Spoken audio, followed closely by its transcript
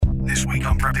week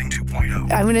on Prepping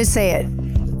 2.0. I'm going to say it.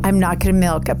 I'm not going to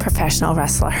milk a professional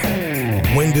wrestler.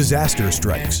 When disaster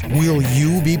strikes, will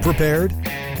you be prepared?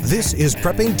 This is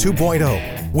Prepping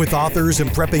 2.0 with authors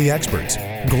and prepping experts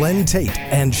Glenn Tate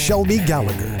and Shelby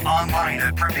Gallagher. Online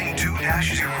at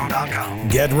prepping2-0.com.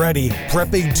 Get ready.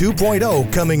 Prepping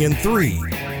 2.0 coming in 3,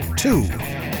 2,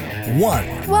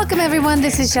 1. Welcome, everyone.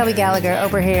 This is Shelby Gallagher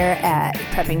over here at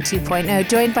Prepping 2.0,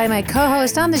 joined by my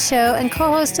co-host on the show and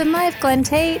co-host in life, Glenn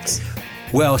Tate.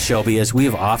 Well, Shelby, as we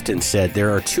have often said,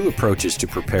 there are two approaches to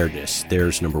preparedness.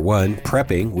 There's number one,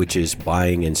 prepping, which is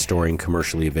buying and storing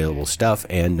commercially available stuff,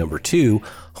 and number two,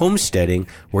 homesteading,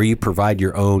 where you provide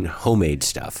your own homemade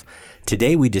stuff.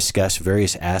 Today, we discuss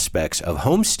various aspects of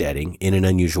homesteading in an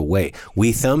unusual way.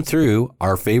 We thumb through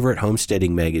our favorite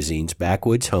homesteading magazines,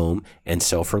 Backwoods Home and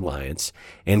Self-Reliance,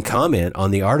 and comment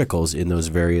on the articles in those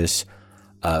various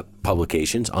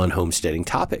publications on homesteading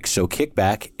topics. So kick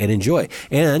back and enjoy.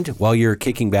 And while you're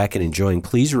kicking back and enjoying,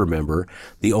 please remember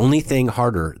the only thing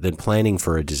harder than planning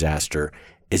for a disaster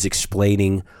is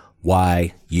explaining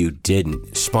why you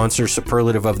didn't. Sponsor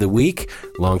Superlative of the Week.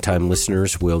 Longtime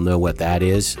listeners will know what that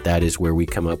is. That is where we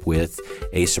come up with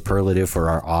a superlative for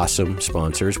our awesome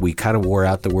sponsors. We kind of wore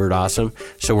out the word awesome,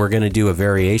 so we're going to do a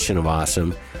variation of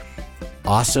awesome.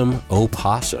 Awesome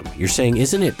opossum. You're saying,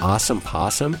 isn't it awesome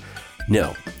possum?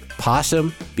 No,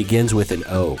 possum begins with an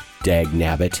O, dag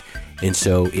nabbit, and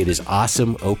so it is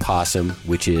awesome opossum,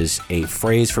 which is a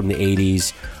phrase from the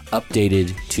 80s,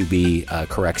 updated to be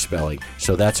correct spelling.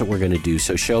 So that's what we're going to do.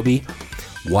 So Shelby,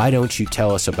 why don't you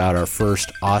tell us about our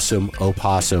first awesome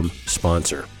opossum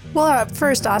sponsor? Well, our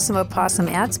first awesome opossum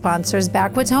ad sponsor is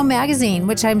Backwoods Home Magazine,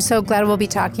 which I'm so glad we'll be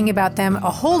talking about them a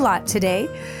whole lot today.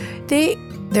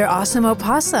 They're awesome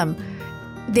opossum.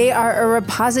 They are a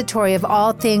repository of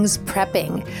all things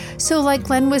prepping. So like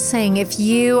Glenn was saying, if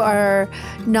you are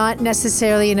not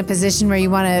necessarily in a position where you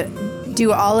want to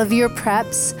do all of your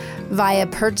preps via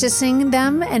purchasing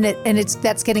them, and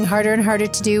that's getting harder and harder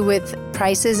to do with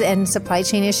prices and supply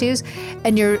chain issues,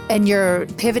 and you're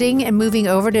pivoting and moving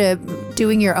over to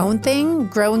doing your own thing,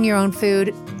 growing your own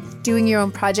food, doing your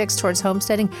own projects towards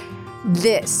homesteading,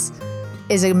 this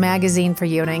is a magazine for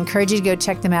you, and I encourage you to go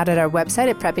check them out at our website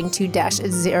at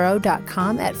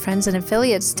prepping2-0.com at Friends and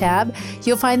Affiliates tab.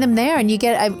 You'll find them there, and you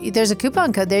get there's a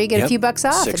coupon code there. You get a few bucks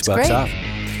off. $6 it's great. Off.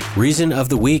 Reason of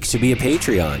the week to be a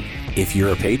Patreon. If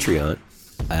you're a Patreon,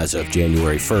 as of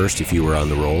January 1st, if you were on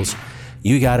the rolls,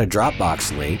 you got a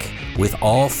Dropbox link with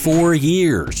all 4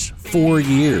 years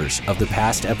of the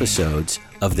past episodes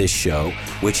of this show,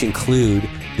 which include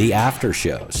the after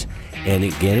shows. And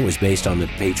again, it was based on the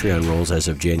Patreon rolls as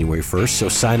of January 1st. So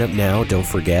sign up now. Don't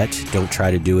forget. Don't try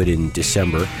to do it in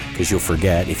December because you'll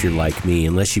forget if you're like me,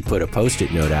 unless you put a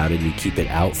Post-it note out and you keep it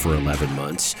out for 11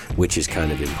 months, which is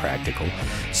kind of impractical.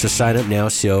 So sign up now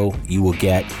so you will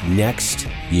get next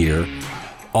year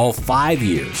all 5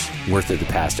 years worth of the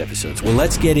past episodes. Well,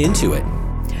 let's get into it.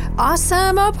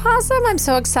 Awesome opossum. I'm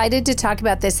so excited to talk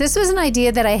about this. This was an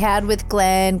idea that I had with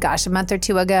Glenn, a month or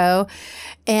two ago.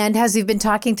 And as we've been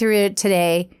talking through it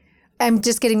today, I'm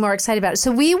just getting more excited about it.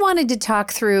 So we wanted to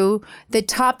talk through the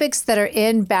topics that are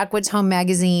in Backwoods Home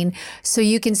Magazine so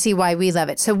you can see why we love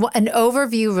it. So an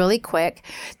overview really quick.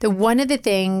 One of the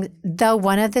things that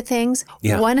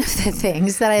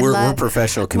I love. We're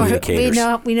professional communicators.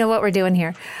 We know what we're doing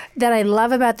here. That I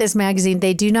love about this magazine,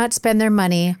 they do not spend their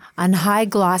money on high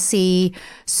glossy,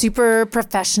 super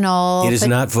professional. It is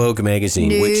not Vogue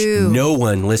magazine, which no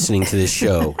one listening to this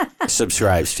show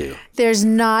subscribes to. There's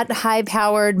not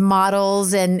high-powered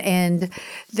models, and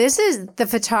this is the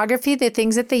photography, the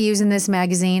things that they use in this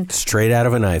magazine. Straight out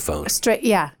of an iPhone.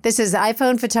 This is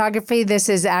iPhone photography. This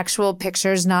is actual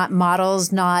pictures, not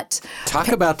models, not... Talk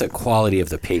about the quality of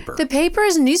the paper. The paper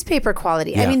is newspaper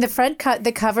quality. Yeah. I mean,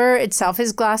 the cover itself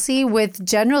is glossy with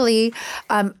generally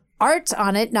art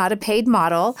on it, not a paid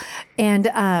model, and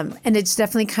it's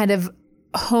definitely kind of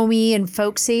homey and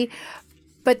folksy.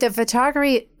 But the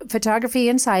photography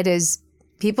inside is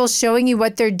people showing you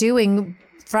what they're doing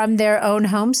from their own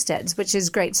homesteads, which is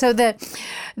great. So the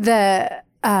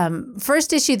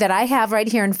first issue that I have right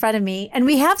here in front of me, and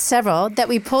we have several that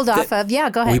we pulled off of.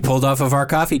 Yeah, go ahead. We pulled off of our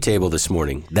coffee table this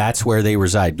morning. That's where they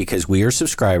reside because we are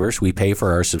subscribers. We pay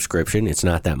for our subscription. It's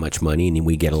not that much money, and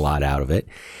we get a lot out of it.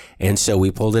 And so we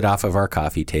pulled it off of our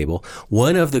coffee table.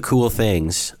 One of the cool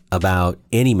things about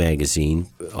any magazine,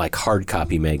 like hard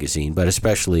copy magazine, but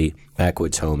especially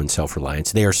Backwoods Home and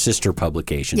Self-Reliance, they are sister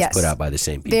publications put out by the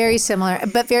same people. Very similar,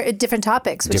 but very different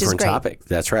topics, which is great. Different topic,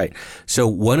 that's right. So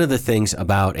one of the things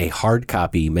about a hard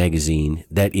copy magazine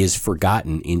that is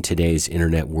forgotten in today's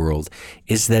internet world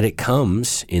is that it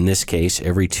comes, in this case,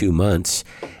 every 2 months,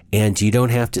 And you don't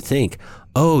have to think,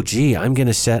 oh, gee, I'm going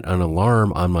to set an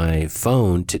alarm on my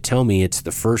phone to tell me it's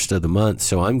the first of the month,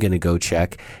 so I'm going to go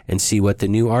check and see what the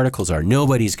new articles are.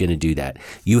 Nobody's going to do that.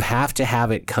 You have to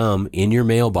have it come in your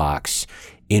mailbox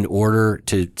in order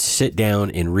to sit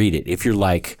down and read it if you're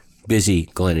like busy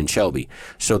Glenn and Shelby.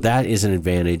 So that is an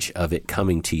advantage of it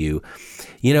coming to you.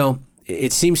 You know,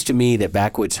 it seems to me that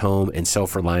Backwoods Home and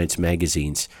Self-Reliance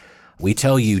magazines, we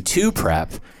tell you to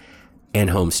prep and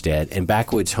homestead, and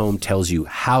Backwoods Home tells you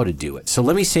how to do it. So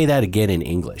let me say that again in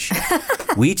English.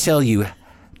 We tell you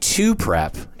to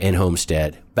prep and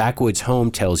homestead. Backwoods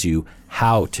Home tells you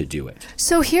how to do it.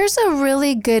 So here's a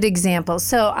really good example.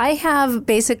 So I have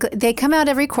basically, they come out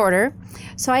every quarter.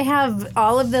 So I have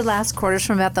all of the last quarters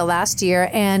from about the last year,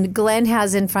 and Glenn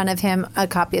has in front of him a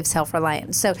copy of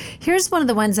Self-Reliance. So here's one of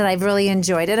the ones that I've really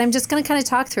enjoyed, and I'm just going to kind of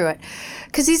talk through it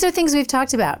because these are things we've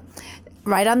talked about.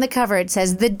 Right on the cover, it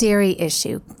says the dairy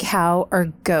issue, cow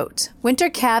or goat. Winter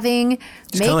calving.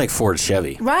 It's kind of like Ford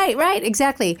Chevy. Right,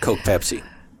 exactly. Coke Pepsi.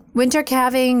 Winter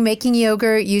calving, making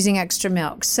yogurt, using extra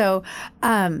milk. So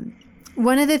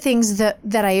one of the things that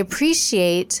I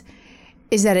appreciate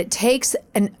is that it takes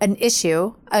an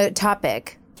issue, a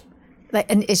topic,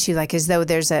 like an issue, like as though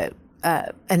there's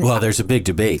there's a big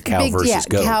debate, cow versus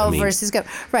goat. Cow versus goat,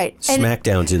 right.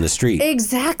 Smackdowns in the street.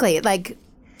 Exactly, like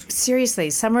seriously,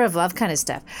 summer of love kind of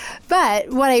stuff. But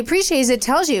what I appreciate is it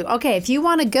tells you, okay, if you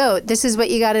want a goat, this is what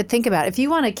you got to think about. If you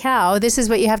want a cow, this is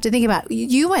what you have to think about.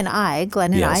 You and I,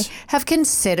 Glenn and I, have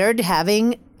considered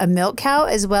having a milk cow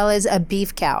as well as a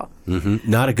beef cow. Mm-hmm.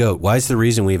 Not a goat. Why is the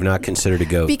reason we've not considered a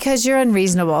goat? Because you're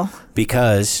unreasonable.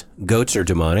 Because goats are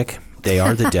demonic. They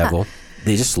are the devil.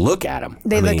 They just look at them.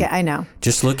 I know.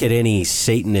 Just look at any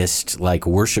Satanist like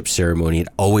worship ceremony. It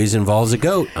always involves a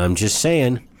goat. I'm just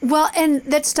saying. Well, and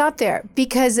let's stop there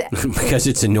because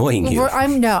it's annoying you. We're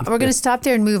going to stop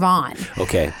there and move on.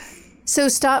 Okay. So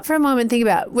stop for a moment and think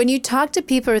about when you talk to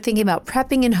people who are thinking about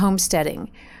prepping and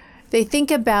homesteading, they think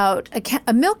about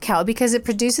a milk cow because it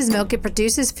produces milk, it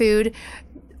produces food.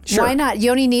 Sure. Why not?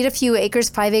 You only need a few acres,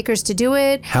 5 acres to do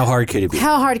it. How hard could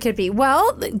it be?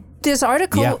 Well, this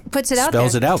article puts it out there.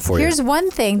 Spells it out for you. Here's one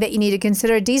thing that you need to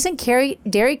consider. A decent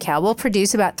dairy cow will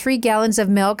produce about 3 gallons of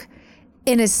milk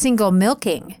in a single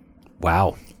milking.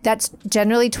 Wow. That's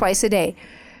generally twice a day.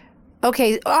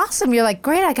 Okay, awesome. You're like,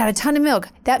 great, I got a ton of milk.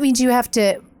 That means you have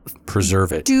to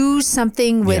preserve it. Do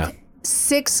something with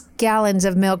 6 gallons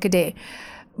of milk a day.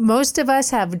 Most of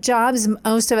us have jobs.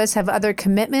 Most of us have other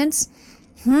commitments.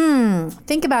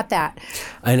 Think about that.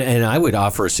 And I would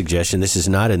offer a suggestion. This is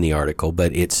not in the article,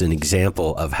 but it's an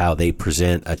example of how they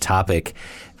present a topic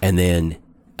and then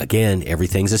again,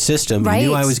 everything's a system. Right. You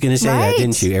knew I was going to say that,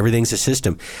 didn't you? Everything's a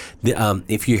system.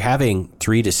 If you're having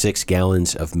 3 to 6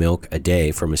 gallons of milk a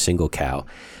day from a single cow,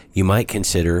 you might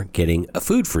consider getting a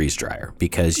food freeze dryer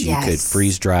because you could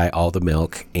freeze dry all the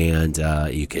milk and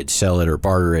you could sell it or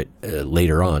barter it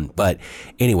later on. But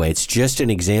anyway, it's just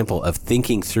an example of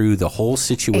thinking through the whole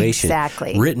situation.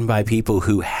 Exactly. Written by people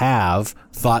who have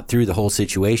thought through the whole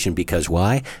situation because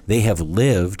why? They have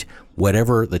lived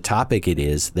whatever the topic it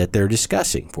is that they're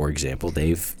discussing. For example,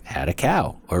 they've had a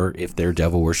cow, or if they're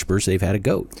devil worshippers, they've had a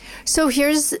goat. So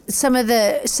here's some of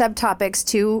the subtopics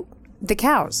to the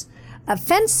cows.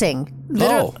 Fencing.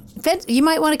 You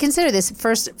might want to consider this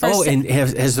first. And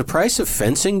has the price of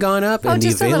fencing gone up? And the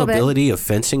availability of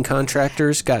fencing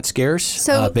contractors got scarce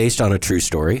based on a true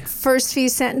story? First few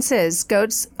sentences.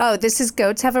 Goats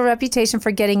have a reputation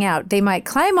for getting out. They might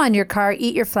climb on your car,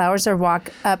 eat your flowers, or walk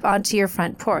up onto your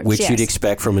front porch. Which you'd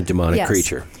expect from a demonic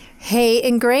creature. Hay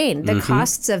and grain, the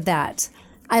costs of that.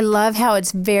 I love how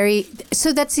it's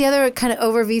so that's the other kind of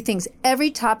overview things. Every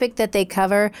topic that they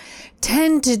cover,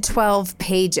 10 to 12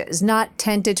 pages, not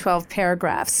 10 to 12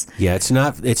 paragraphs. Yeah, it's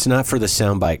not for the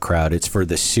soundbite crowd. It's for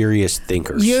the serious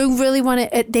thinkers. You really want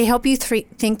to, they help you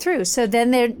think through. So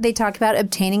then they talk about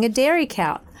obtaining a dairy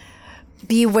cow.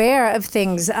 Beware of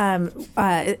things,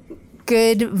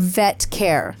 good vet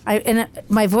care.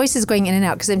 My voice is going in and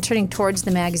out because I'm turning towards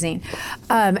the magazine.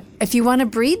 If you want to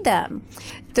breed them,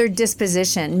 their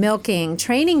disposition, milking,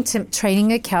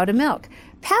 training a cow to milk,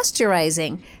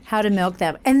 pasteurizing, how to milk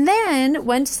them, and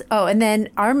then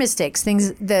our mistakes,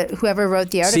 things that whoever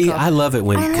wrote the article. See, I love it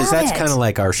because that's kind of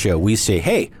like our show. We say,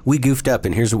 "Hey, we goofed up,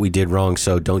 and here's what we did wrong."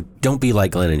 So don't be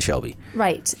like Glenn and Shelby.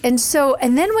 Right, and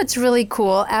then what's really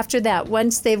cool after that,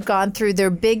 once they've gone through their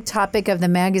big topic of the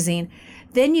magazine,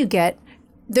 then you get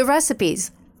the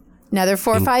recipes. Another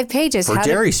 4 or 5 pages. For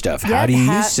dairy stuff. How do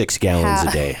you use 6 gallons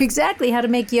a day? Exactly. How to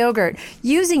make yogurt.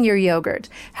 Using your yogurt.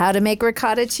 How to make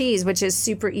ricotta cheese, which is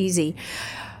super easy.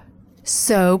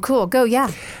 So cool. Go, yeah.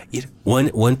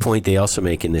 One point they also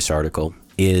make in this article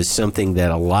is something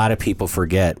that a lot of people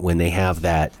forget when they have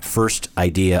that first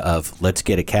idea of let's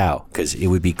get a cow, because it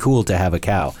would be cool to have a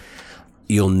cow.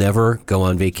 You'll never go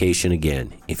on vacation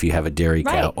again if you have a dairy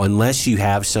cow, Right. unless you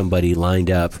have somebody lined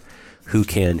up who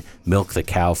can milk the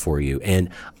cow for you. And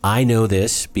I know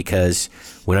this because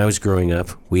when I was growing up,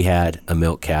 we had a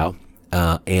milk cow,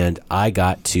 and I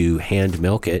got to hand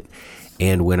milk it.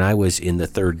 And when I was in the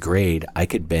 3rd grade, I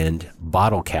could bend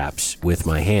bottle caps with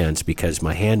my hands because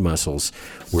my hand muscles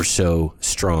were so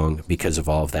strong because of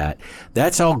all of that.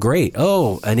 That's all great.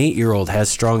 Oh, an 8-year-old has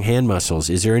strong hand muscles.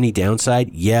 Is there any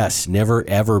downside? Yes, never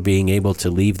ever being able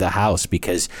to leave the house,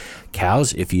 because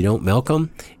cows, if you don't milk them,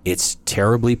 it's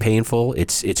terribly painful.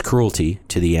 It's cruelty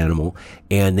to the animal,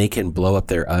 and they can blow up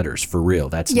their udders for real.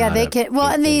 That's Yeah, not they a can. Well,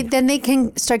 good and thing. they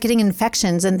can start getting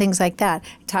infections and things like that.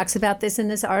 It talks about this in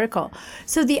this article.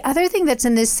 So the other thing that's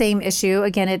in this same issue,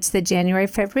 again, it's the January,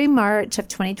 February, March of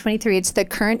 2023. It's the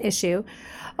current issue.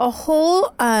 A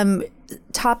whole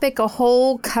topic, a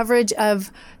whole coverage of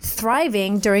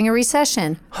thriving during a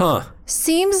recession.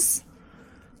 Seems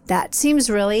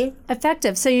really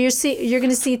effective. So you're going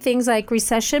to see things like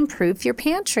recession-proof your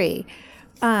pantry.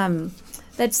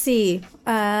 Let's see.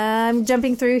 I'm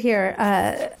jumping through here.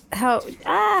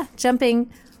 I'm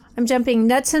jumping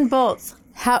nuts and bolts.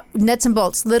 Nuts and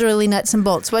bolts, literally nuts and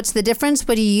bolts. What's the difference?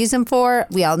 What do you use them for?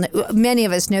 We all know, many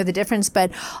of us know the difference,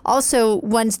 but also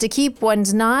ones to keep,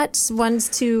 ones not, ones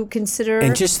to consider.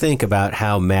 And just think about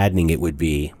how maddening it would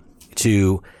be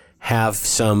to have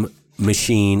some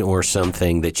machine or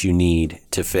something that you need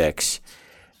to fix,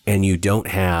 and you don't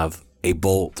have a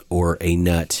bolt or a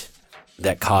nut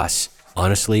that costs,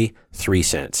 honestly, 3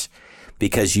 cents,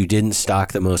 because you didn't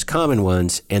stock the most common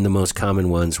ones, and the most common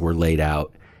ones were laid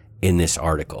out in this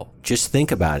article. Just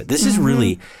think about it. This is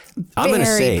really, I'm going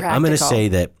to say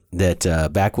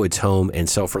that Backwoods Home and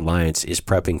Self-Reliance is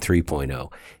prepping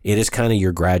 3.0. It is kind of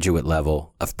your graduate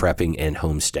level of prepping and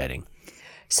homesteading.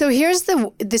 So here's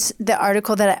the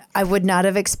article that I would not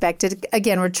have expected.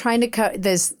 Again, we're trying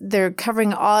to they're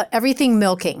covering everything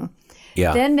milking.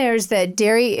 Yeah. Then there's the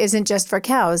dairy isn't just for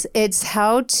cows. It's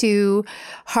how to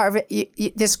harvest.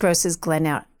 This grosses Glenn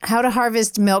out. How to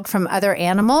harvest milk from other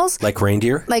animals. Like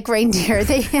reindeer? Like reindeer.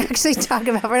 They actually talk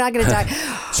about, we're not going to talk.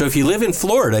 So if you live in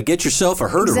Florida, get yourself a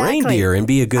herd of reindeer and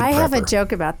be a good prepper. I have a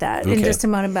joke about that in just a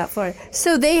moment about Florida.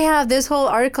 So they have this whole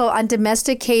article on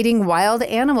domesticating wild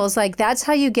animals. Like that's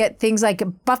how you get things like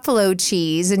buffalo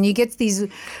cheese, and you get these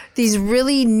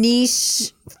really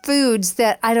niche foods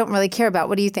that I don't really care about.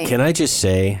 What do you think? Can I just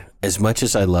say, as much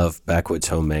as I love Backwoods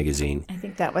Home Magazine, I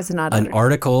think that was an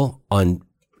article on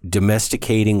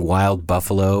domesticating wild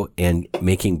buffalo and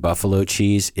making buffalo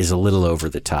cheese is a little over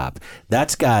the top.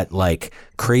 That's got like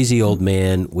crazy old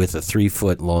man with a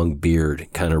 3-foot long beard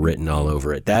kind of written all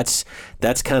over it. That's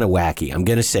kind of wacky. I'm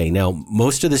going to say now,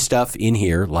 most of the stuff in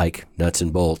here, like nuts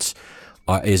and bolts,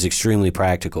 is extremely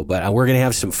practical, but we're going to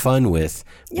have some fun with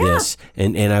this.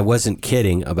 And I wasn't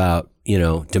kidding about,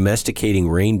 domesticating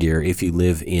reindeer if you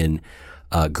live in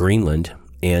Greenland.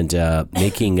 And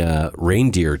making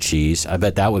reindeer cheese. I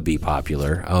bet that would be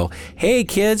popular. Oh, hey,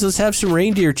 kids, let's have some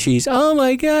reindeer cheese. Oh,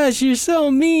 my gosh, you're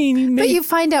so mean. But you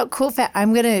find out cool fact.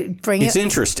 I'm going to bring it. It's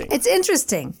interesting. It's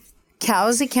interesting.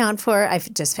 Cows account for, I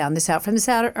just found this out from this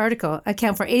article,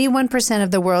 account for 81% of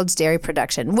the world's dairy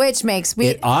production, which makes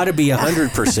It ought to be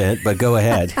 100%, but go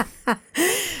ahead.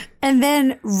 And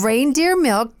then reindeer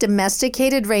milk,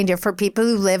 domesticated reindeer for people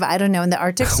who live, I don't know, in the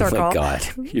Arctic Circle. Oh, my God.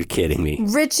 You're kidding me.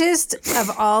 Richest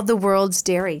of all the world's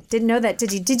dairy. Didn't know that,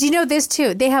 did you? Did you know this,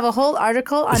 too? They have a whole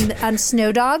article on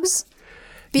snow dogs.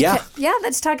 Yeah,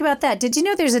 let's talk about that. Did you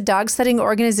know there's a dog sledding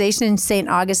organization in St.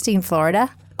 Augustine, Florida?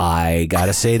 I got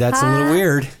to say that's a little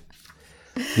weird.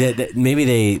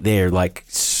 Maybe they're like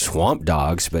swamp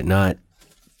dogs, but not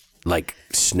like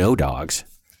snow dogs.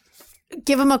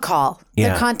 Give them a call. Yeah.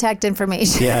 Their contact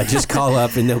information. Yeah, just call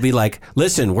up and they'll be like,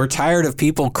 listen, we're tired of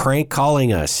people crank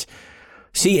calling us.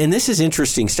 See, and this is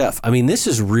interesting stuff. I mean, this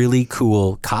is really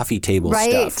cool coffee table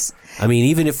stuff. I mean,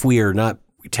 even if we are not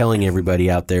telling everybody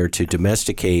out there to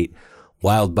domesticate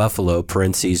wild buffalo,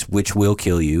 parentheses, which will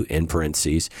kill you, in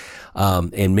parentheses,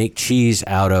 and make cheese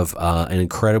out of an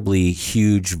incredibly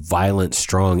huge, violent,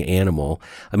 strong animal.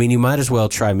 I mean, you might as well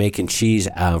try making cheese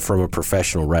from a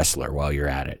professional wrestler while you're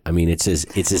at it. I mean, it's as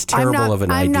terrible of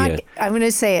an idea. I'm going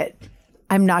to say it.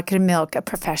 I'm not going to milk a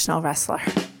professional wrestler.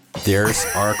 There's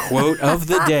our quote of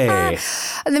the day.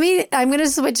 I'm going to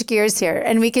switch gears here,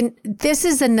 and this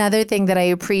is another thing that I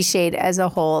appreciate as a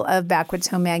whole of Backwoods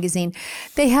Home Magazine.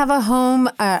 They have a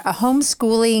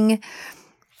homeschooling.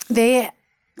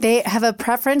 they have a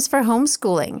preference for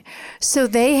homeschooling. So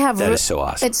they have That is so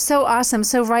awesome. It's so awesome.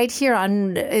 So right here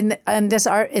in this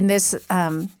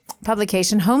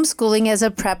publication, homeschooling as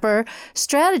a prepper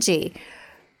strategy.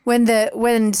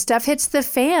 When stuff hits the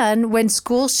fan, when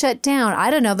school shut down, I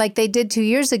don't know, like they did 2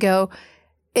 years ago,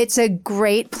 it's a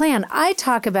great plan. I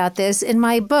talk about this in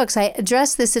my books. I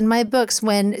address this in my books.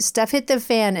 When stuff hit the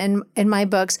fan in my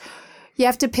books, you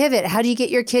have to pivot. How do you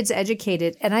get your kids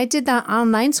educated? And I did the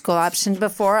online school option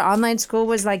before. Online school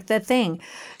was like the thing.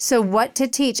 So what to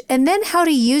teach, and then how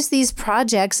to use these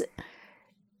projects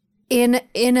in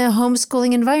a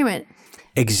homeschooling environment.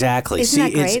 Exactly. Isn't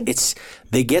that great? It's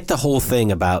they get the whole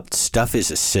thing about stuff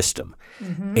is a system,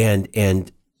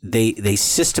 and they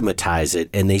systematize it,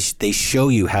 and they show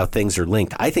you how things are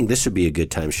linked. I think this would be a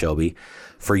good time, Shelby,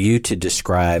 for you to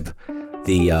describe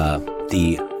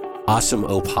the awesome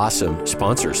Opossum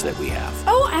sponsors that we have.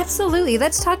 Oh, absolutely.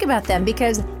 Let's talk about them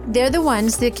because they're the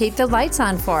ones that keep the lights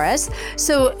on for us.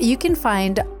 So you can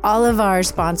find all of our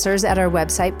sponsors at our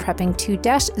website,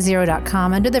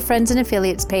 prepping2-0.com, under the Friends and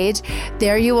Affiliates page.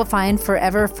 There you will find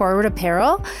Forever Forward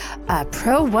Apparel,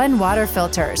 Pro One water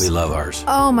filters. We love ours.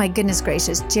 Oh my goodness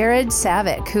gracious. Jared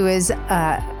Savick, who is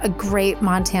a great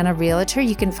Montana realtor.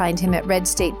 You can find him at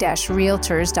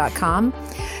redstate-realtors.com.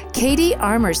 Katie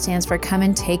Armor stands for Come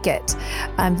and Take It.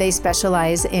 They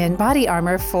specialize in body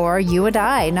armor for you and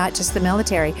I, not just the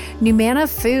military. Numana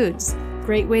Foods,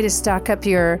 great way to stock up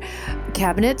your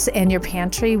cabinets and your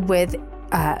pantry with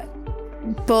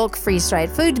bulk freeze-dried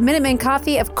food. Minuteman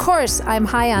Coffee, of course, I'm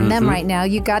high on them right now.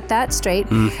 You got that straight.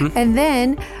 And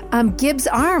then Gibbs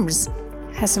Arms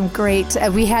has some great,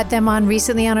 we had them on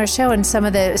recently on our show, and some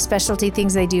of the specialty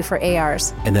things they do for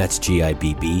ARs. And that's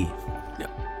GIBBZ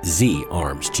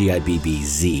Arms,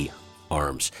 GIBBZ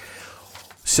Arms.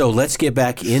 So let's get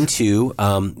back into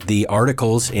the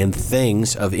articles and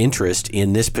things of interest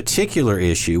in this particular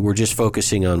issue. We're just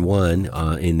focusing on one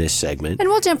in this segment. And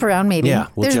we'll jump around maybe. Yeah,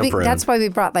 we'll jump around. That's why we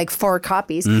brought like 4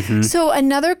 copies. So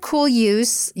another cool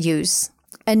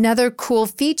another cool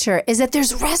feature is that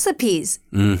there's recipes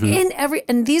in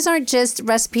and these aren't just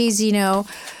recipes,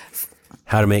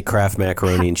 how to make Kraft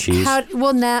macaroni and cheese.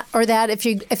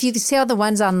 If you see all the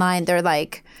ones online, they're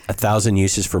like 1,000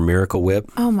 uses for Miracle Whip.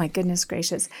 Oh my goodness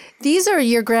gracious. These are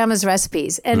your grandma's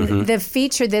recipes. And the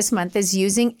feature this month is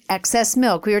using excess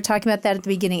milk. We were talking about that at the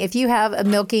beginning. If you have a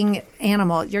milking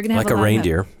animal, you're going to have like a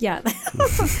reindeer. Yeah.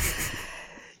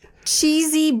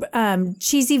 cheesy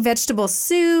vegetable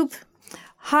soup,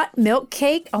 hot milk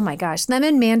cake. Oh my gosh.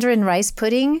 Lemon mandarin rice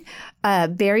pudding,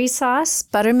 berry sauce,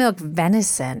 buttermilk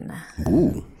venison.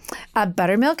 Ooh.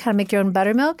 Buttermilk, how to make your own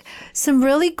buttermilk. Some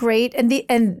really great, and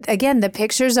again, the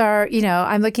pictures are,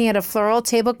 I'm looking at a floral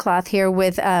tablecloth here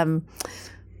with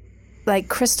like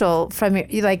crystal from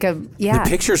The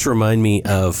pictures remind me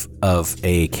of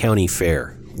a county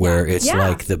fair where it's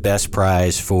like the best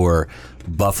prize for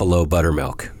buffalo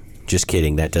buttermilk. Just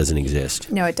kidding, that doesn't exist.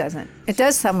 No, it doesn't. It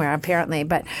does somewhere apparently,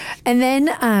 and then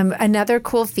another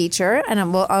cool feature,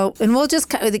 and we'll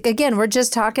just again, we're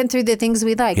just talking through the things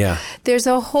we like. Yeah. There's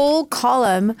a whole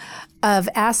column of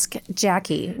Ask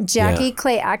Jackie. Jackie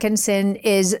Clay Atkinson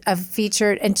is a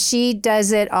featured, and she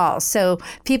does it all. So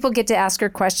people get to ask her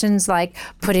questions like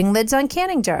putting lids on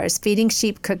canning jars, feeding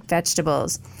sheep cooked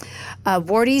vegetables,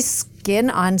 warty skin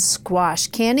on squash,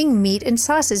 canning meat and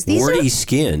sauces. Warty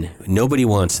skin, nobody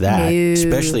wants that,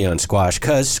 especially on squash,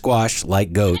 because squash,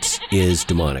 like goats, is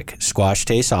demonic. Squash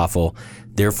tastes awful,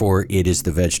 therefore it is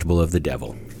the vegetable of the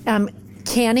devil.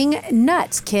 Canning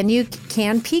nuts. Can you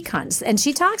can pecans? And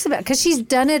she talks about, because she's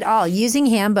done it all, using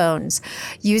ham bones,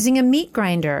 using a meat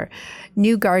grinder,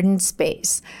 new garden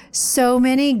space. So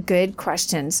many good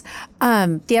questions.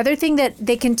 The other thing that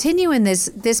they continue in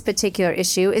this particular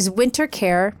issue is winter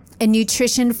care and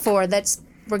nutrition we're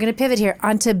going to pivot here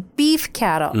onto beef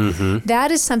cattle.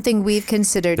 That is something we've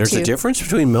considered There's a difference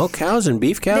between milk cows and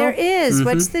beef cattle? There is.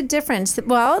 What's the difference?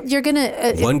 Well, you're going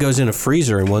to... one goes in a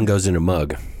freezer and one goes in a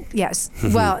mug. Yes.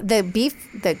 Well,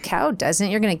 the cow doesn't.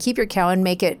 You're going to keep your cow and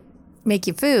make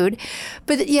you food.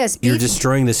 But yes, you're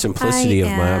destroying the simplicity of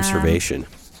my observation.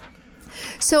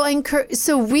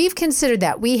 So we've considered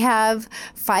that. We have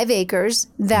 5 acres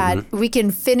that we can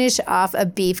finish off a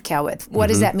beef cow with. What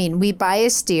does that mean? We buy a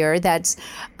steer that's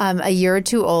a year or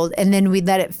 2 old, and then we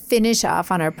let it finish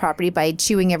off on our property by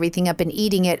chewing everything up and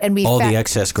eating it. And the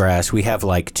excess grass. We have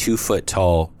like 2-foot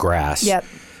tall grass. Yep.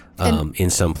 In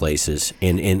some places,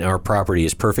 and our property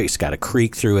is perfect. It's got a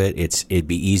creek through it. It'd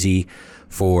be easy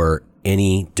for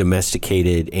any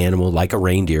domesticated animal, like a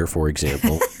reindeer, for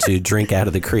example, to drink out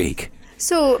of the creek.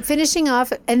 So finishing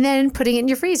off and then putting it in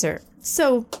your freezer.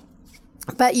 So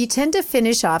But you tend to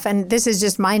finish off, and this is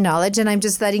just my knowledge, and I'm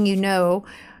just letting you know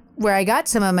where I got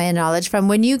some of my knowledge from.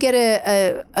 When you get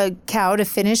a cow to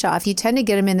finish off, you tend to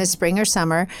get them in the spring or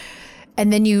summer.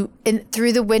 And then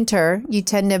through the winter, you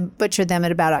tend to butcher them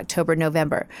at about October,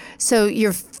 November. So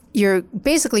you're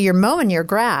basically mowing your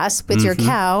grass with your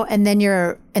cow, and then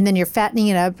you're fattening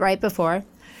it up right before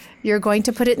you're going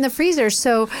to put it in the freezer.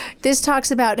 So this talks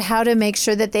about how to make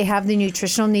sure that they have the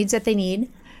nutritional needs that they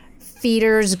need: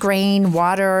 feeders, grain,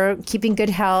 water, keeping good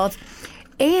health.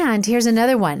 And here's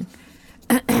another one.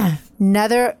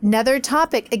 Another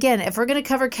topic. Again, if we're going to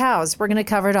cover cows, we're going to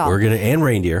cover it all. And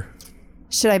reindeer.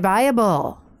 Should I buy a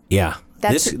bull? Yeah.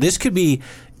 This could be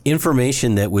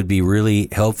information that would be really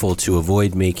helpful to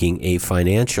avoid making a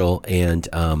financial and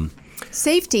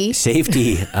safety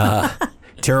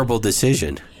terrible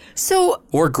decision.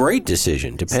 Or great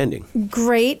decision, depending.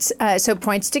 Great. So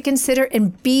points to consider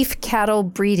in beef cattle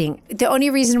breeding. The only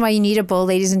reason why you need a bull,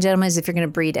 ladies and gentlemen, is if you're going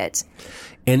to breed it.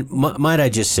 And might I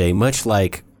just say, much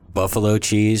like buffalo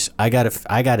cheese, I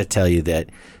gotta tell you that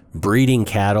breeding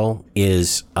cattle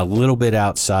is a little bit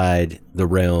outside the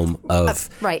realm of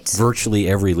virtually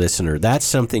every listener. That's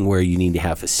something where you need to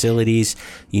have facilities,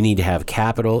 you need to have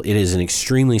capital. It is an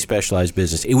extremely specialized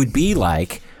business. It would be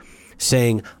like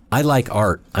saying, I like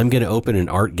art. I'm going to open an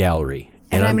art gallery,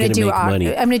 and I'm going to make money.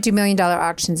 I'm going to do $1 million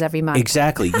auctions every month.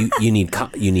 Exactly. You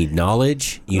need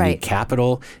knowledge. You need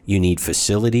capital. You need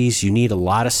facilities. You need a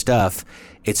lot of stuff.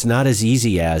 It's not as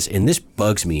easy as, and this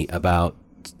bugs me about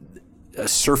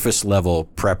surface level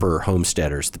prepper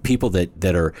homesteaders, the people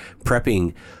that are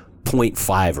prepping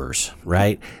 0.5ers,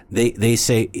 right? They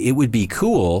say it would be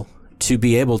cool to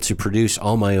be able to produce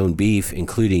all my own beef,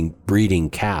 including breeding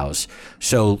cows.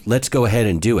 So let's go ahead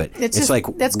and do it. It's like,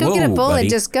 let's go get a bull and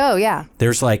just go. Yeah.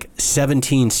 There's like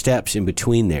 17 steps in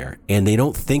between there, and they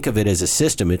don't think of it as a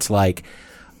system. It's like,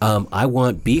 I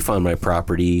want beef on my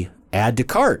property, add to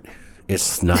cart.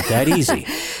 It's not that easy.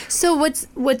 So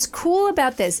what's cool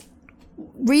about this,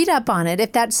 read up on it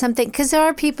if that's something, because there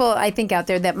are people I think out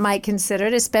there that might consider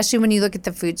it, especially when you look at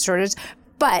the food shortage.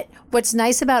 But what's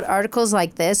nice about articles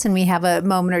like this, and we have a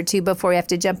moment or two before we have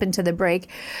to jump into the break,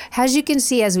 as you can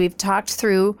see, as we've talked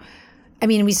through, I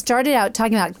mean, we started out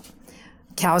talking about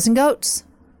cows and goats.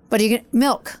 What are you going to,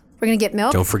 milk? We're going to get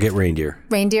milk. Don't forget reindeer.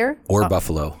 Or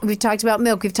buffalo. We've talked about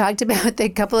milk. We've talked about a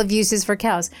couple of uses for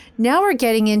cows. Now we're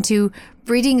getting into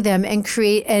breeding them and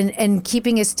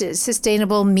keeping a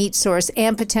sustainable meat source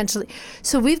and potentially.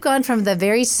 So we've gone from the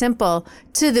very simple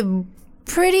to the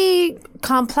pretty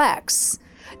complex.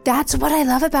 That's what I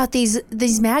love about these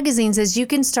magazines, is you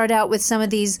can start out with some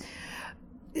of these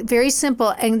very simple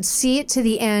and see it to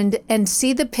the end and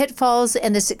see the pitfalls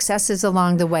and the successes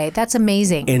along the way. That's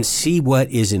amazing. And see what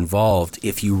is involved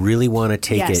if you really want to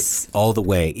take it all the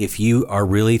way. If you are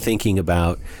really thinking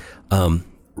about,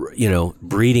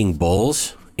 breeding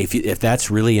bulls, if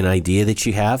that's really an idea that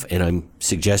you have, and I'm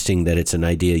suggesting that it's an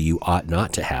idea you ought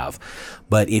not to have,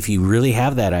 but if you really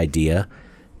have that idea,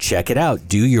 check it out.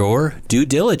 Do your due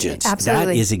diligence. Absolutely.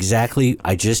 That is exactly,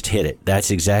 I just hit it.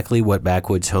 That's exactly what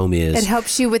Backwoods Home is. It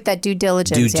helps you with that due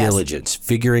diligence. Diligence,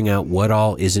 figuring out what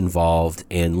all is involved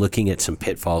and looking at some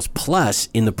pitfalls. Plus,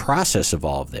 in the process of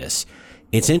all of this,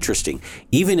 it's interesting.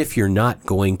 Even if you're not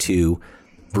going to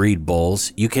breed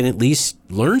bulls, you can at least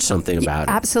learn something about it.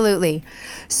 Absolutely.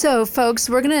 So, folks,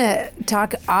 we're going to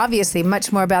talk, obviously,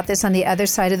 much more about this on the other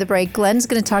side of the break. Glenn's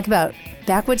going to talk about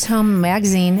Backwoods Home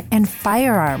Magazine and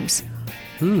firearms.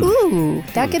 Ooh,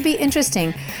 that could be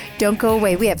interesting. Don't go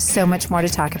away. We have so much more to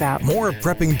talk about. More of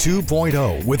Prepping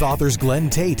 2.0 with authors Glenn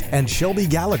Tate and Shelby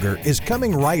Gallagher is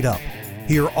coming right up.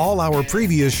 Hear all our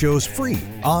previous shows free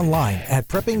online at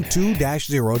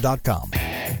prepping2-0.com.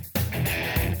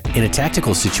 In a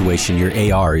tactical situation,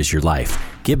 your AR is your life.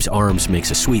 Gibbs Arms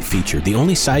makes a sweet feature, the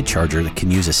only side charger that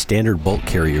can use a standard bolt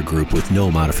carrier group with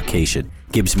no modification.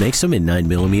 Gibbs makes them in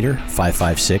 9mm,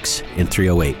 5.56, and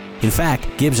 308. In fact,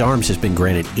 Gibbs Arms has been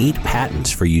granted 8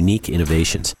 patents for unique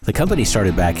innovations. The company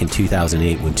started back in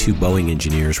 2008 when 2 Boeing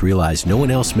engineers realized no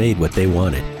one else made what they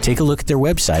wanted. Take a look at their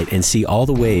website and see all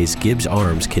the ways Gibbs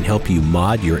Arms can help you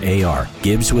mod your AR.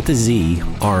 Gibbs with a Z,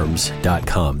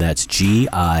 arms.com. That's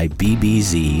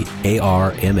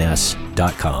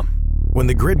GIBBZARMS.com. When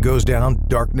the grid goes down,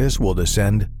 darkness will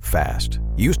descend fast.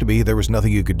 Used to be there was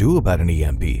nothing you could do about an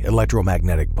EMP,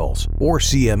 electromagnetic pulse, or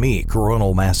CME,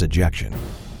 coronal mass ejection.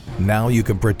 Now you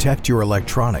can protect your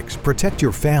electronics, protect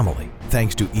your family,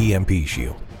 thanks to EMP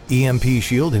Shield. EMP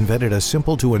Shield invented a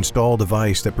simple-to-install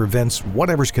device that prevents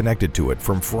whatever's connected to it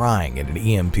from frying in an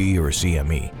EMP or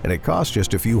CME, and it costs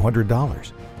just a few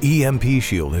 $100s. EMP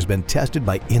Shield has been tested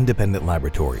by independent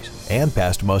laboratories and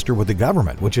passed muster with the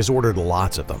government, which has ordered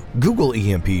lots of them. Google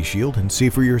EMP Shield and see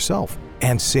for yourself.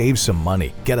 And save some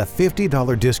money. Get a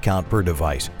 $50 discount per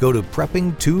device. Go to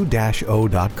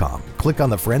prepping2-0.com. Click on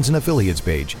the Friends and Affiliates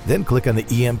page, then click on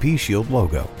the EMP Shield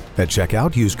logo. At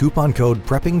checkout, use coupon code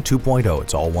PREPPING2.0.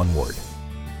 It's all one word.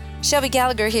 Shelby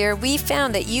Gallagher here. We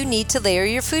found that you need to layer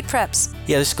your food preps.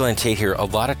 Yeah, this is Glenn Tate here. A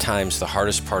lot of times the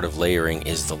hardest part of layering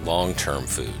is the long-term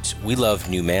foods. We love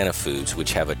NuManna foods,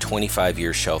 which have a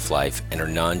 25-year shelf life and are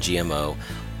non-GMO.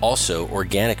 Also,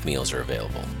 organic meals are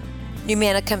available.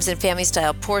 NuManna comes in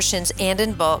family-style portions and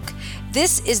in bulk.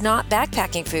 This is not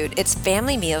backpacking food. It's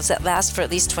family meals that last for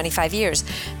at least 25 years.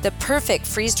 The perfect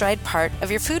freeze-dried part of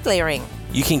your food layering.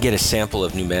 You can get a sample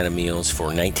of NuManna meals for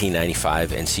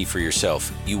 $19.95 and see for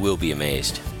yourself. You will be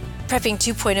amazed. Prepping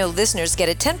 2.0 listeners get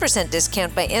a 10%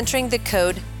 discount by entering the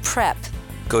code PREP.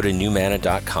 Go to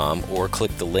NuManna.com or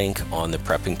click the link on the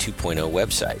Prepping 2.0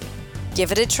 website.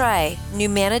 Give it a try.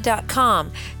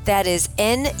 NuManna.com. That is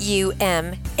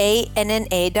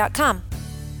NuManna.com.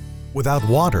 Without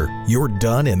water, you're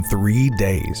done in 3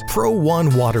 days. Pro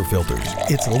One water filters.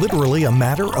 It's literally a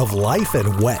matter of life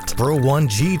and wet. Pro One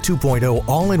G2.0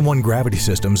 all-in-one gravity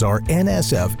systems are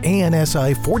NSF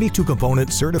ANSI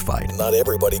 42-component certified. Not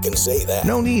everybody can say that.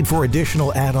 No need for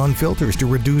additional add-on filters to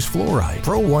reduce fluoride.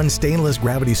 Pro One stainless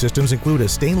gravity systems include a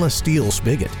stainless steel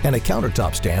spigot and a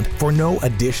countertop stand for no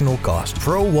additional cost.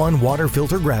 Pro One water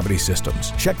filter gravity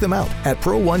systems. Check them out at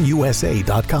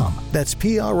ProOneUSA.com. That's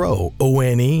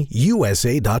PROONE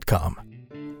USA.com.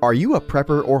 Are you a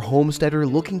prepper or homesteader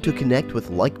looking to connect with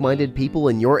like-minded people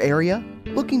in your area?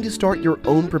 Looking to start your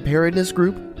own preparedness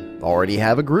group? Already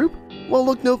have a group? Well,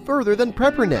 look no further than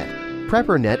PrepperNet.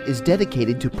 PrepperNet is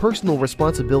dedicated to personal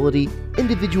responsibility,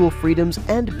 individual freedoms,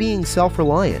 and being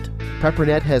self-reliant.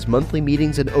 PrepperNet has monthly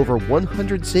meetings in over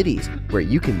 100 cities where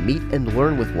you can meet and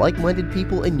learn with like-minded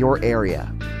people in your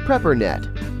area.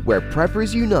 PrepperNet, where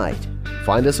preppers unite.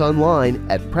 Find us online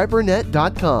at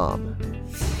preppernet.com.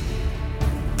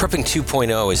 Prepping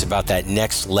 2.0 is about that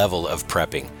next level of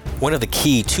prepping. One of the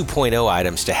key 2.0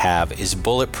 items to have is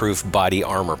bulletproof body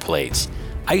armor plates.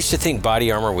 I used to think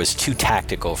body armor was too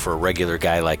tactical for a regular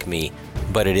guy like me,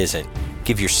 but it isn't.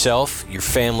 Give yourself, your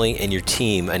family, and your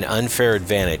team an unfair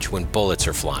advantage when bullets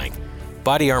are flying.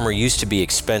 Body armor used to be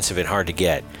expensive and hard to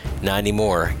get. Not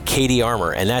anymore. KD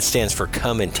Armor, and that stands for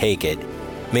Come and Take It,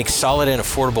 makes solid and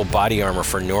affordable body armor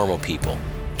for normal people.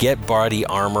 Get body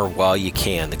armor while you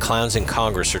can. The clowns in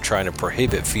Congress are trying to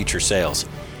prohibit future sales.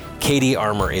 KD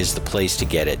Armor is the place to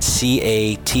get it.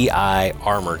 CATI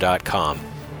Armor.com.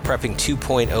 Prepping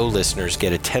 2.0 listeners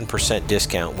get a 10%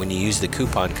 discount when you use the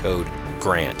coupon code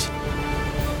GRANT.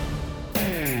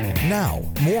 Now,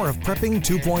 more of Prepping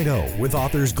 2.0 with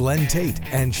authors Glenn Tate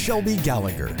and Shelby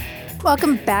Gallagher.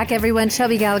 Welcome back, everyone.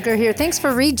 Shelby Gallagher here. Thanks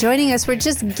for rejoining us. We're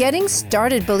just getting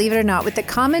started, believe it or not, with the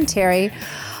commentary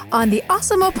on the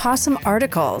Awesome Opossum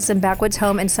articles in Backwoods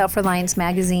Home and Self-Reliance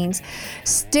magazines.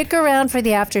 Stick around for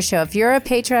the after show. If you're a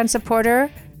Patreon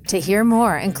supporter, to hear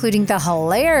more, including the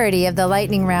hilarity of the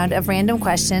lightning round of random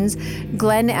questions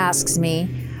Glenn asks me.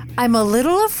 I'm a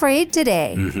little afraid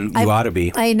today. You ought to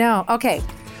be. I know. Okay.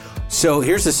 So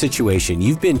here's the situation.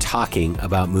 You've been talking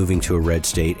about moving to a red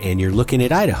state and you're looking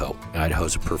at Idaho.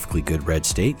 Idaho's a perfectly good red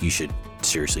state. You should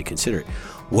seriously consider it.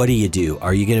 What do?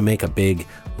 Are you going to make a big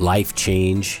life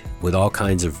change with all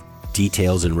kinds of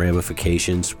details and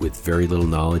ramifications with very little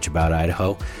knowledge about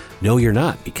Idaho? No, you're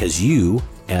not, because you,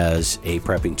 as a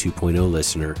Prepping 2.0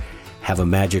 listener, have a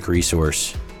magic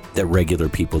resource that regular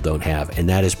people don't have, and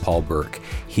that is Paul Burke.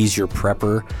 He's your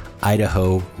prepper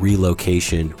Idaho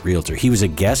relocation realtor. He was a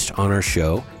guest on our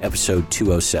show, episode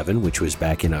 207, which was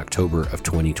back in October of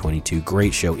 2022.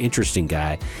 Great show, interesting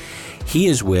guy. He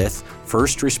is with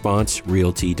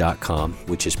FirstResponseRealty.com,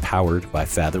 which is powered by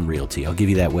Fathom Realty. I'll give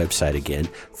you that website again,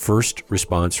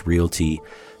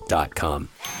 FirstResponseRealty.com.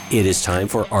 It is time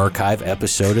for Archive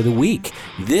Episode of the Week.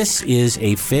 This is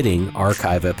a fitting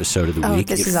Archive Episode of the Week.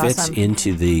 This it is fits awesome.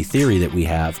 into the theory that we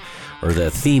have, or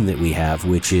the theme that we have,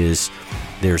 which is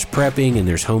there's prepping and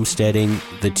there's homesteading.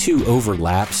 The two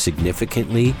overlap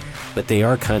significantly, but they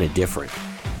are kind of different.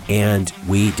 And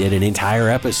we did an entire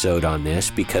episode on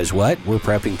this because what? We're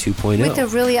prepping 2.0. With a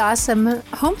really awesome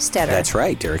homesteader. That's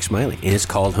right, Derek Smiley. And it's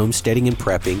called Homesteading and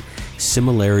Prepping,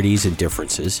 Similarities and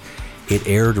Differences. It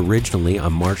aired originally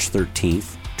on March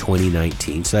 13th,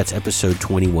 2019. So that's episode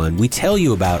 21. We tell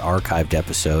you about archived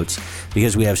episodes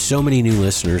because we have so many new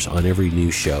listeners on every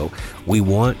new show. We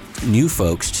want new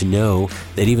folks to know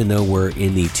that even though we're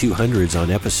in the 200s on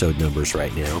episode numbers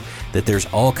right now, that there's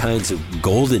all kinds of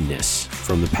goldenness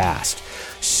from the past.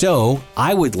 So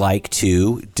I would like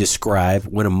to describe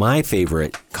one of my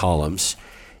favorite columns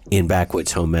in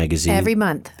Backwoods Home Magazine. Every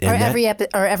month, or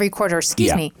every quarter,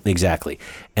 excuse me. Exactly.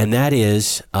 And that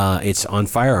is, it's on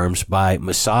firearms by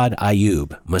Massad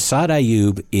Ayoob. Massad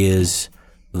Ayoob is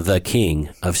the king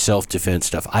of self-defense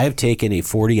stuff. I have taken a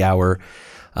 40-hour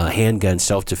handgun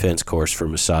self-defense course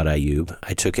from Massad Ayoob.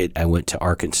 I took it. I went to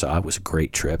Arkansas. It was a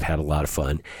great trip. Had a lot of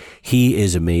fun. He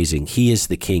is amazing. He is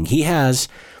the king. He has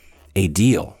a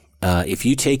deal. If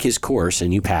you take his course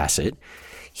and you pass it,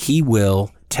 he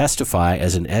will testify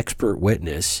as an expert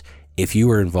witness if you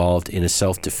were involved in a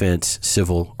self-defense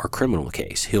civil or criminal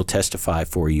case. He'll testify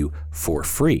for you for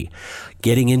free.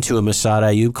 Getting into a Massad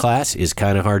Ayoob class is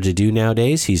kind of hard to do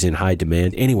nowadays. He's in high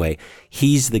demand. Anyway,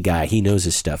 he's the guy. He knows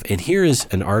his stuff. And here is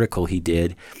an article he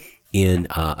did in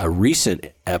a recent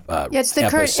episode. It's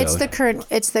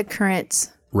the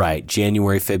current. Right,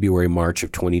 January, February, March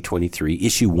of 2023,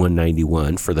 issue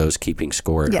 191 for those keeping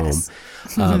score at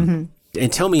home.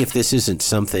 And tell me if this isn't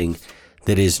something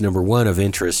that is, number one, of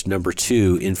interest, number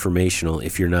two, informational,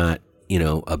 if you're not,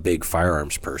 a big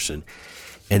firearms person.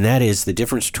 And that is the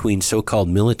difference between so-called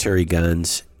military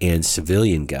guns and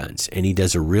civilian guns. And he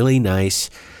does a really nice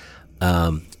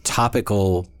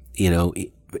topical,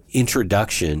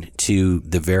 introduction to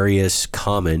the various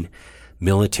common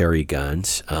military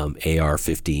guns,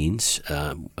 AR-15s.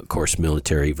 Of course,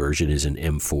 military version is an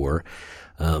M4.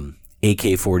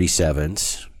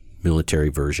 AK-47s. Military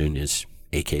version is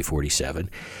AK-47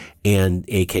 and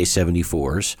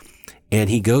AK-74s. And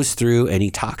he goes through and he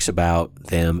talks about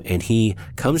them, and he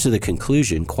comes to the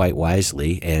conclusion quite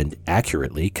wisely and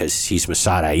accurately, because he's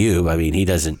Massad Ayoob. I mean, he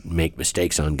doesn't make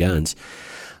mistakes on guns,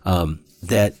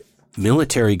 that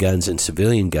military guns and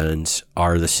civilian guns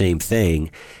are the same thing,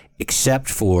 except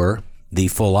for the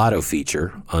full auto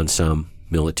feature on some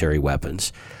military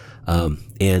weapons.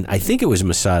 And I think it was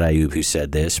Massad Ayoob who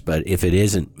said this, but if it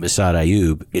isn't Massad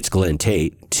Ayoob, it's Glenn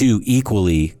Tate, two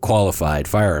equally qualified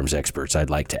firearms experts, I'd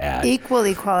like to add.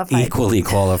 Equally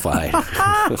qualified.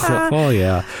 Oh,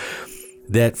 yeah.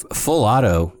 That full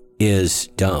auto is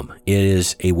dumb. It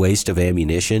is a waste of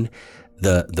ammunition.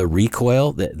 The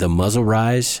recoil, the muzzle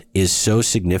rise is so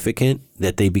significant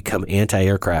that they become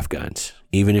anti-aircraft guns,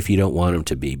 even if you don't want them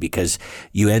to be, because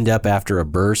you end up after a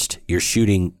burst, you're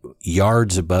shooting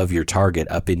yards above your target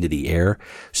up into the air.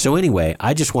 So anyway,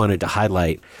 I just wanted to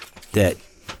highlight that,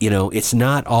 it's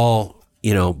not all,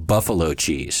 buffalo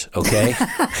cheese, okay?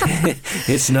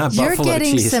 It's not buffalo cheese. You're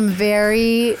getting some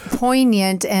very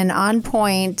poignant and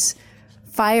on-point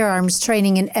firearms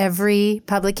training in every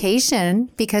publication,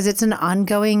 because it's an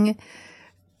ongoing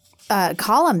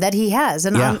column that he has,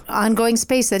 ongoing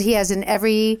space that he has in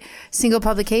every single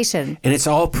publication. And it's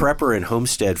all prepper and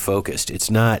homestead focused. It's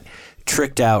not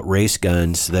tricked out race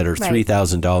guns that are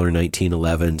 $3,000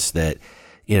 1911s that,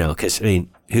 because,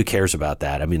 who cares about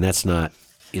that? I mean, that's not,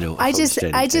 I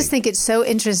just think it's so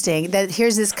interesting that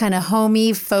here's this kind of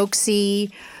homey,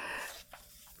 folksy,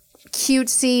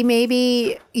 cutesy,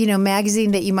 maybe,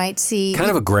 magazine that you might see. Kind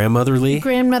of a grandmotherly,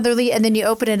 and then you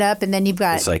open it up and then you've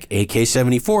got... It's like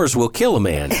AK-74s will kill a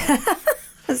man.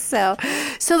 So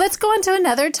let's go on to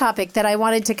another topic that I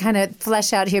wanted to kind of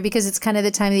flesh out here, because it's kind of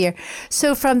the time of the year.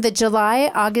 So from the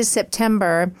July, August,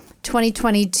 September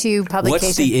 2022 publication.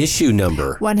 What's the issue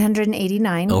number?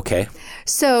 189. Okay.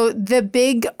 So the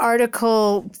big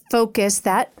article focus,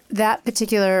 that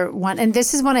particular one, and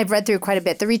this is one I've read through quite a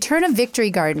bit, the return of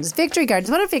Victory Gardens. Victory Gardens.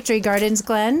 What are Victory Gardens,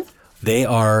 Glenn? They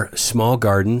are small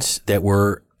gardens that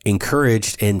were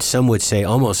encouraged, and some would say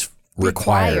almost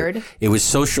required. It was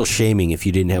social shaming if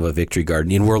you didn't have a Victory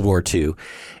Garden in World War II.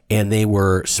 And they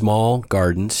were small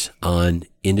gardens on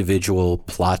individual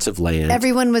plots of land.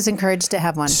 Everyone was encouraged to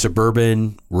have one.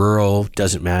 Suburban, rural,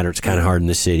 doesn't matter. It's kind of hard in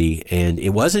the city. And it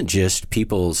wasn't just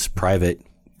people's private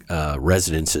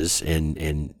residences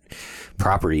and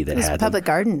property that had public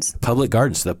gardens. Public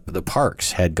gardens. The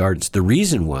parks had gardens. The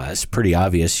reason was pretty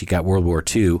obvious. You got World War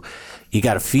II. You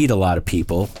got to feed a lot of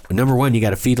people. Number one, you got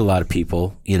to feed a lot of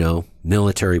people,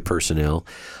 military personnel.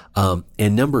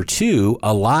 And number two,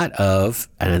 a lot of,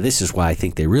 and this is why I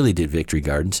think they really did Victory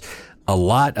Gardens, a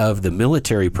lot of the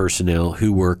military personnel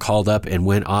who were called up and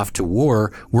went off to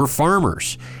war were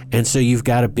farmers. And so you've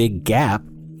got a big gap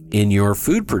in your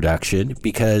food production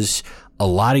because a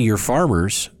lot of your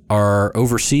farmers are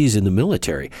overseas in the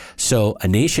military. So a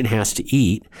nation has to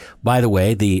eat. By the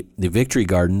way, the Victory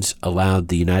Gardens allowed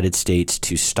the United States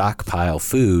to stockpile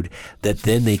food that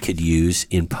then they could use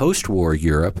in post-war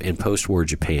Europe and post-war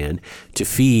Japan to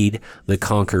feed the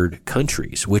conquered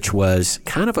countries, which was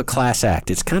kind of a class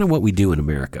act. It's kind of what we do in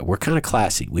America. We're kind of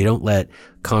classy. We don't let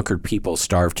conquered people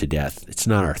starve to death. It's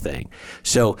not our thing.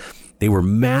 So they were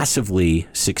massively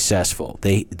successful.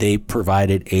 They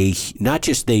provided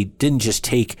they didn't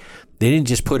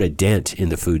just put a dent in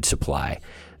the food supply.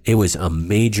 It was a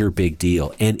major big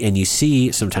deal. And you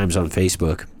see sometimes on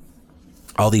Facebook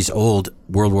all these old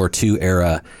World War II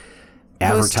era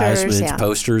advertisements,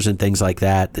 posters and things like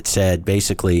that said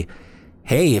basically,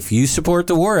 hey, if you support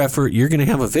the war effort, you're going to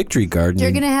have a Victory Garden.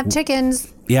 You're going to have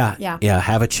chickens. Yeah,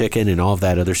 have a chicken and all of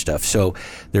that other stuff. So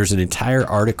there's an entire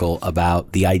article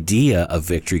about the idea of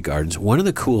Victory Gardens. One of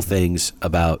the cool things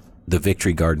about the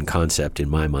Victory Garden concept in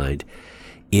my mind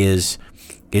is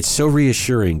it's so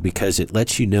reassuring because it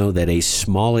lets you know that a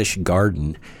smallish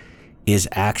garden is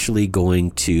actually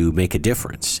going to make a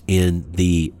difference in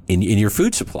your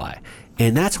food supply.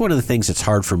 And that's one of the things that's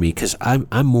hard for me because I'm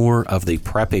more of the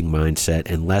prepping mindset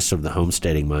and less of the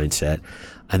homesteading mindset.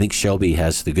 I think Shelby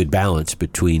has the good balance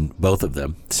between both of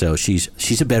them. So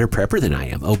she's a better prepper than I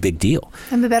am. Oh, big deal.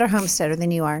 I'm a better homesteader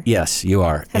than you are. Yes, you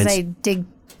are. As I dig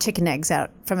chicken eggs out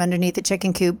from underneath the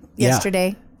chicken coop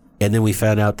yesterday. And then we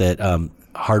found out that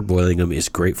hard boiling them is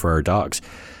great for our dogs.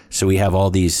 So we have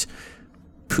all these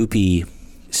poopy,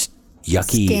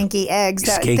 yucky, skanky eggs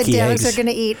that the dogs are going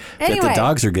to eat. Anyway, that the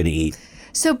dogs are going to eat.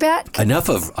 So enough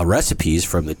of recipes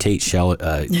from the Tate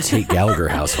Gallagher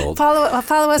household. Follow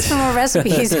us for more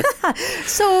recipes.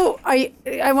 So I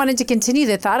wanted to continue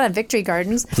the thought on Victory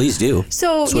Gardens. Please do.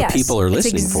 So that's what people are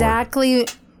listening for.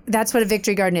 That's what a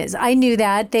Victory Garden is. I knew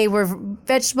that. They were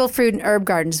vegetable, fruit, and herb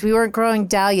gardens. We weren't growing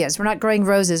dahlias. We're not growing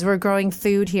roses. We're growing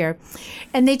food here.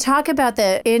 And they talk about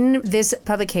in this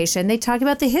publication, they talk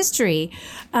about the history.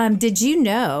 Did you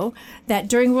know that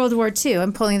during World War II,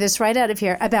 I'm pulling this right out of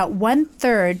here, about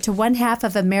 1/3 to 1/2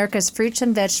 of America's fruits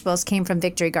and vegetables came from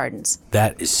Victory Gardens?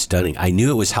 That is stunning. I knew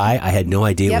it was high. I had no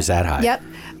idea it was that high. Yep.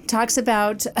 Talks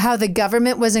about how the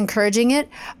government was encouraging it.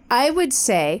 I would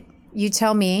say, you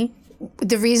tell me,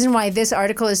 the reason why this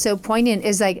article is so poignant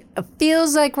is it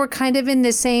feels like we're kind of in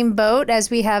the same boat as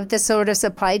we have this sort of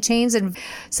supply chains and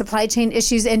supply chain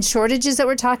issues and shortages that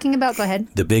we're talking about. Go ahead.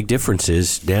 The big difference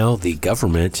is now the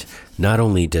government not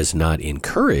only does not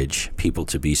encourage people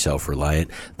to be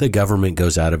self-reliant, the government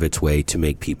goes out of its way to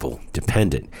make people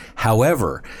dependent.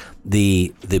 However,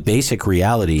 the basic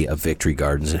reality of Victory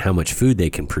Gardens and how much food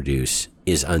they can produce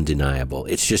is undeniable.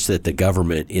 It's just that the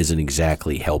government isn't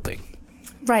exactly helping.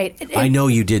 Right. I know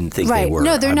you didn't think they were.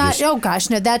 No, they're not. Oh, gosh,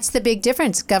 no, that's the big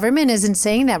difference. Government isn't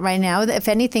saying that right now. If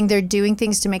anything, they're doing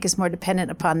things to make us more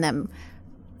dependent upon them.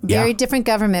 Very different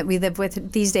government we live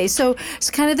with these days. So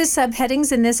it's kind of the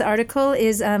subheadings in this article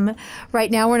is right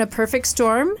now we're in a perfect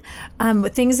storm,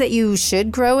 things that you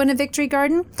should grow in a Victory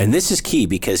Garden. And this is key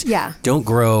because don't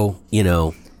grow,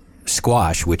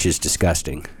 squash, which is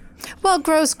disgusting. Well,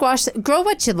 grow squash, grow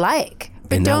what you like.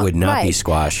 And that would not be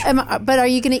squash. But are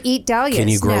you going to eat dahlias? Can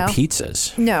you grow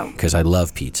pizzas? No. Because I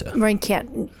love pizza.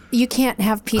 You can't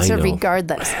have pizza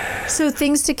regardless. So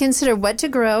things to consider: what to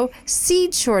grow,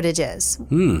 seed shortages,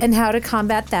 and how to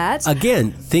combat that.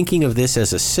 Again, thinking of this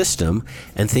as a system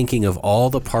and thinking of all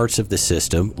the parts of the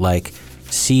system, like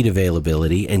seed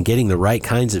availability and getting the right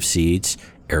kinds of seeds,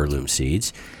 heirloom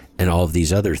seeds, and all of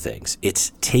these other things.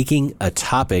 It's taking a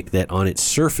topic that on its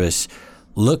surface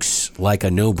looks like a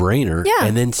no-brainer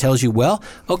and then tells you, well,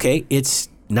 okay, it's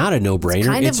not a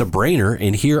no-brainer. It's a brainer,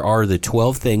 and here are the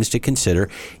 12 things to consider.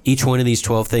 Each one of these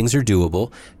 12 things are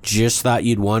doable. Just thought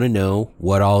you'd want to know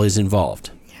what all is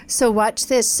involved. So watch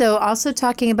this. So also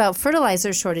talking about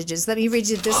fertilizer shortages. Let me read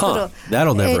you this little.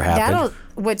 That'll never happen.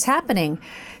 What's happening?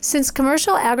 Since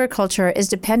commercial agriculture is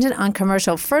dependent on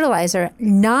commercial fertilizer,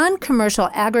 non-commercial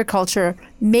agriculture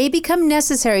may become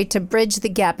necessary to bridge the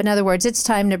gap. In other words, it's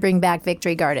time to bring back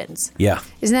Victory Gardens. Yeah.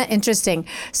 Isn't that interesting?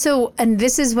 So, and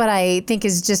this is what I think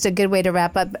is just a good way to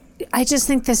wrap up. I just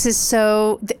think this is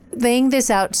laying this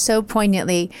out so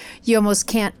poignantly, you almost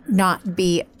can't not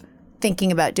be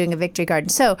thinking about doing a Victory Garden.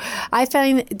 So I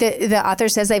find the author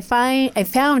says, I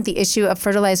found the issue of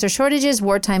fertilizer shortages,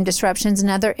 wartime disruptions, and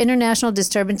other international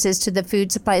disturbances to the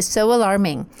food supply so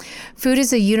alarming. Food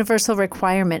is a universal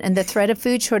requirement, and the threat of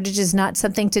food shortage is not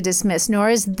something to dismiss, nor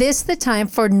is this the time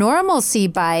for normalcy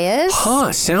bias.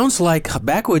 Sounds like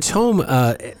Backwoods Home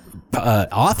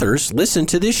authors listen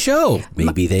to this show.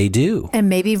 Maybe they do. And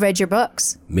maybe read your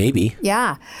books. Maybe.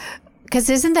 Yeah. Because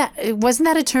wasn't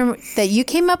that a term that you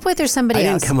came up with or somebody I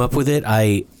else? didn't come up with it.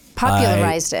 I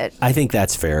popularized it. I think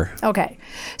that's fair. Okay.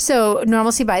 So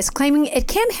normalcy bias, claiming it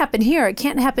can't happen here, it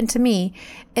can't happen to me.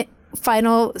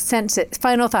 Final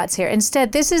thoughts here.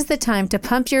 Instead, this is the time to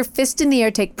pump your fist in the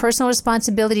air, take personal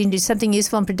responsibility, and do something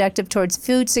useful and productive towards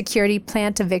food security.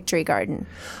 Plant a victory garden.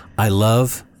 I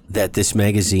love that this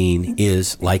magazine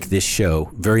is, like this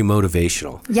show, very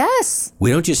motivational. Yes. We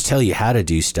don't just tell you how to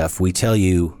do stuff. We tell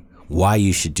you why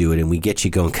you should do it, and we get you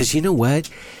going. Because you know what?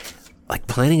 Like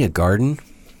planting a garden,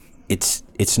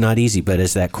 it's not easy. But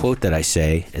as that quote that I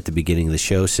say at the beginning of the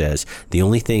show says, the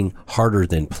only thing harder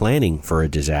than planning for a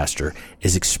disaster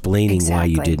is explaining why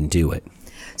you didn't do it.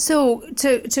 So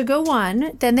to go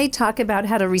on, then they talk about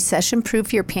how to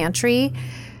recession-proof your pantry.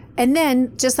 And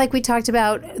then, just like we talked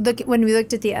about when we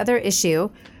looked at the other issue,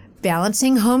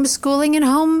 balancing homeschooling and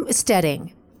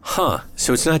homesteading.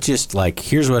 So it's not just like,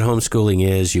 here's what homeschooling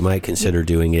is, you might consider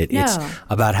doing it. No. It's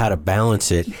about how to balance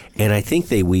it. And I think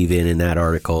they weave in that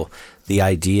article the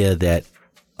idea that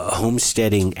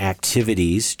homesteading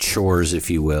activities, chores,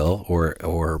 if you will,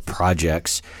 or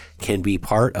projects can be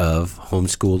part of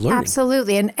homeschool learning.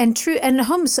 Absolutely. And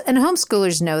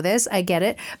homeschoolers know this. I get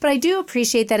it. But I do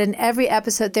appreciate that in every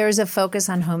episode there is a focus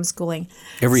on homeschooling.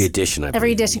 Every edition, I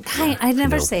believe. I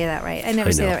never say that right. I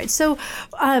never say that right. So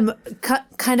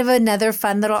kind of another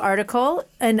fun little article.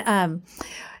 And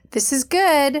this is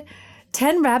good.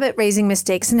 10 rabbit raising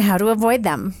mistakes and how to avoid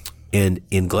them. And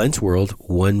in Glenn's world,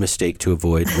 one mistake to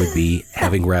avoid would be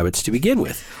having rabbits to begin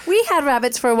with. We had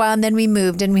rabbits for a while, and then we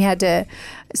moved, and we had to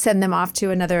send them off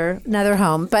to another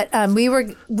home. But we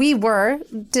were,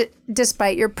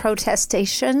 despite your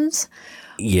protestations,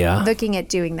 looking at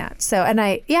doing that. So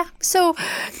so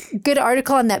good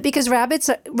article on that, because rabbits,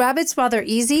 while they're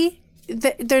easy,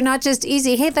 they're not just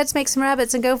easy. Hey, let's make some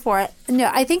rabbits and go for it.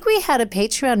 No, I think we had a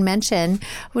Patreon mention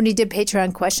when we did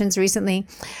Patreon questions recently.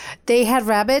 They had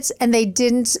rabbits and they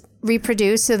didn't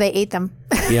reproduce, so they ate them.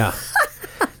 Yeah.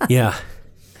 Yeah.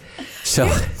 So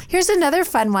here's another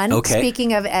fun one. Okay.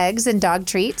 Speaking of eggs and dog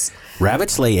treats.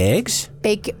 Rabbits lay eggs?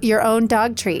 Bake your own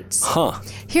dog treats.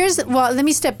 Let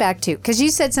me step back too, because you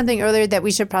said something earlier that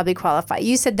we should probably qualify.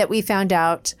 You said that we found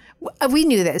out, we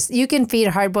knew this, you can feed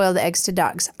hard-boiled eggs to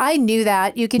dogs. I knew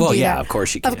that. You can do that. Well, yeah, of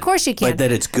course you can. Of course you can. But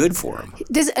that it's good for them.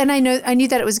 I knew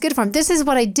that it was good for them. This is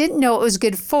what I didn't know it was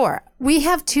good for. We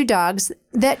have 2 dogs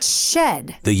that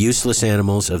shed. The useless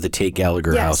animals of the Tate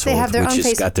Gallagher household, they have their which own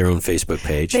has got their own Facebook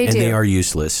page. They do. They are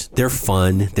useless. They're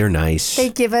fun. They're nice.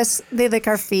 They lick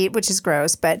our feet, which is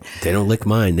gross, but they don't lick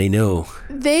mine. They know.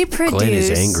 They produce. Glenn is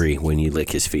angry when you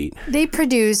lick his feet. They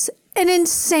produce an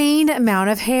insane amount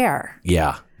of hair.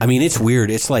 Yeah. I mean, it's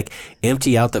weird. It's like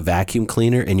empty out the vacuum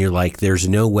cleaner and you're like, there's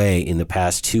no way in the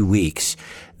past 2 weeks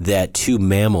that 2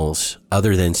 mammals,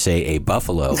 other than, say, a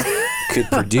buffalo, could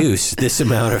produce this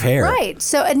amount of hair. Right.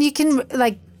 So, and you can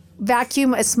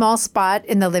vacuum a small spot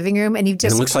in the living room and it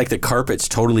looks like the carpet's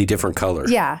totally different color.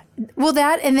 Yeah. Well,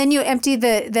 and then you empty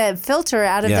the filter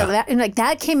out of and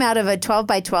that came out of a 12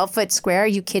 by 12 foot square. Are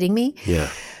you kidding me? Yeah.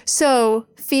 So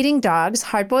feeding dogs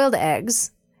hard-boiled eggs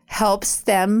helps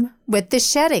them with the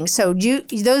shedding. So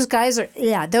those dogs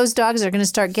are going to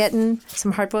start getting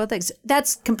some hard-boiled eggs.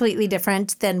 That's completely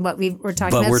different than what we were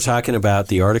talking about. But we're talking about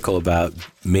the article about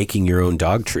making your own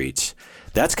dog treats.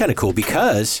 That's kind of cool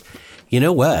because, you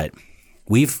know what?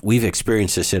 We've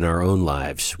experienced this in our own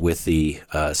lives with the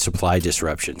supply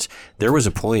disruptions. There was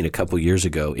a point a couple years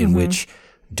ago in which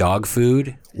dog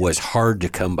food was hard to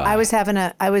come by.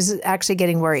 I was actually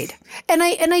getting worried. And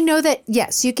I know that,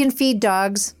 yes, you can feed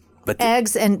dogs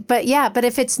eggs but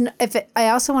I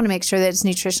also want to make sure that it's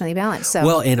nutritionally balanced. So.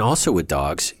 Well, and also with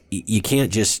dogs, you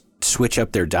can't just switch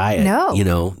up their diet. No. You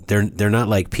know, they're not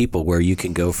like people where you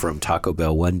can go from Taco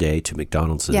Bell one day to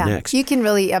McDonald's the next. You can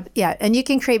really, and you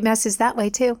can create messes that way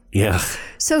too. Yeah.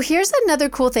 So here's another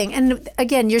cool thing. And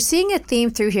again, you're seeing a theme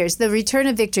through here. It's the return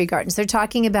of victory gardens. They're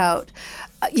talking about,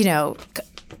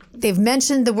 they've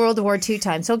mentioned the World War II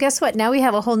time. So guess what? Now we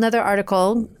have a whole nother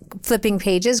article flipping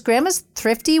pages. Grandma's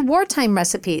thrifty wartime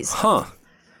recipes.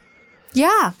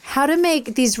 Yeah, how to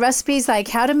make these recipes, like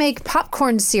how to make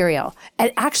popcorn cereal.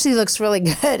 It actually looks really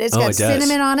good. It's got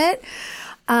cinnamon on it.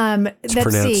 It's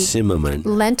pronounced cinnamon.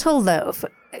 Lentil loaf.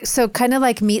 So kind of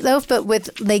like meatloaf, but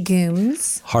with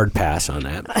legumes. Hard pass on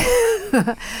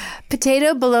that.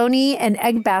 Potato, bologna, and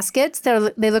egg baskets.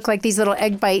 They look like these little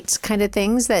egg bites kind of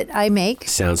things that I make.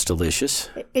 Sounds delicious.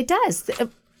 It does.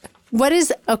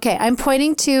 I'm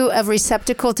pointing to a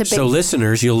receptacle to bake. So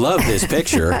listeners, you'll love this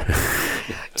picture.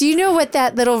 Do you know what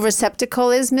that little receptacle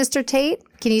is, Mr. Tate?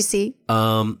 Can you see?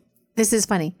 This is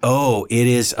funny. Oh, it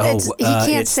is. Oh, He can't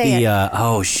it's say the, it.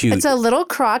 oh, shoot. It's a little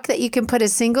crock that you can put a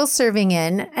single serving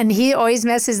in, and he always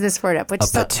messes this word up. Which a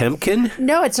is Potemkin?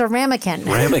 no, it's a ramekin.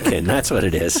 Ramekin, that's what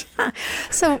it is.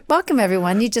 So welcome,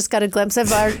 everyone. You just got a glimpse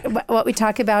of what we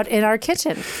talk about in our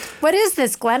kitchen. What is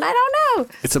this, Glenn? I don't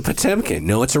know. It's a Potemkin.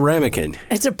 No, it's a ramekin.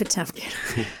 It's a Potemkin.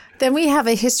 Then we have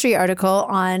a history article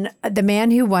on the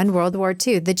man who won World War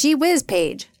II, the Gee Whiz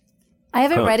page. I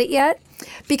haven't read it yet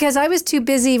because I was too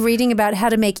busy reading about how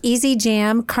to make easy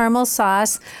jam, caramel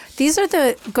sauce. These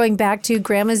are going back to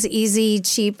Grandma's easy,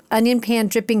 cheap onion pan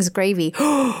drippings gravy.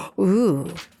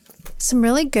 Ooh, some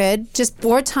really good, just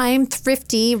wartime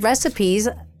thrifty recipes.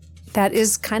 That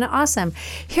is kind of awesome.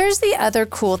 Here's the other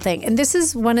cool thing, and this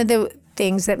is one of the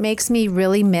things that makes me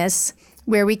really miss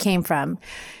where we came from.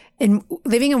 And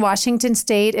living in Washington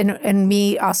State and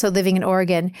me also living in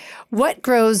Oregon, what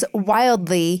grows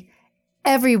wildly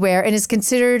everywhere and is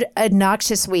considered a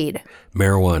noxious weed?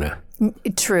 Marijuana.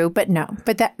 True, but no.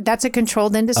 But that's a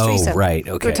controlled industry. Oh, right.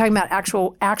 Okay. We're talking about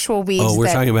actual weeds. Oh,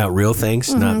 we're talking about real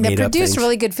things, not that made up produce things.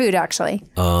 really good food, actually.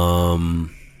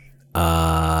 Pine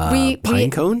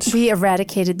cones? We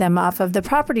eradicated them off of the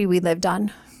property we lived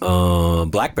on.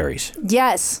 Blackberries.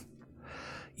 Yes.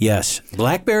 Yes.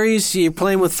 Blackberries, you're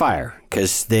playing with fire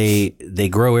because they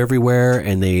grow everywhere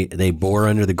and they bore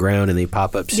under the ground and they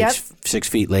pop up 6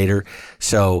 feet later.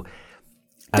 So,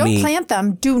 Don't plant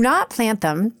them. Do not plant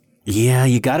them. Yeah,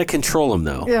 you got to control them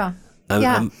though. Yeah.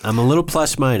 I'm a little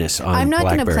plus minus on I'm not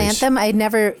going to blackberries. plant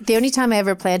them. The only time I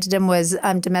ever planted them was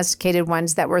domesticated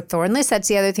ones that were thornless. That's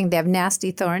the other thing. They have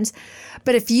nasty thorns.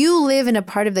 But if you live in a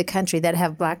part of the country that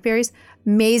have blackberries,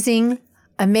 amazing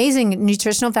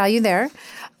nutritional value there.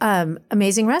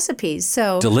 Amazing recipes.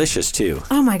 So delicious too.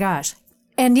 Oh my gosh.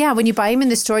 And yeah, when you buy them in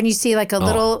the store and you see like a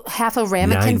little half a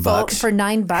ramekin full for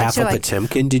 $9, half a you're like,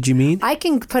 Potemkin, did you mean? I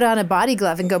can put on a body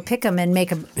glove and go pick them and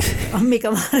I'll make a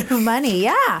lot of money.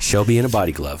 Yeah. Shelby in a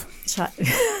body glove.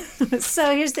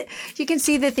 So you can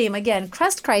see the theme again.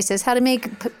 Crust crisis, how to make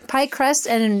pie crust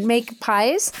and make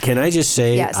pies. Can I just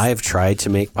say, Yes. I have tried to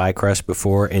make pie crust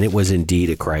before and it was indeed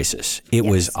a crisis. It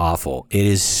was awful. It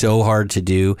is so hard to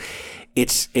do.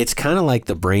 It's kind of like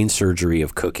the brain surgery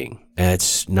of cooking.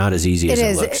 It's not as easy as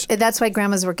it looks. That's why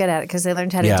grandmas were good at it because they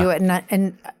learned how to do it.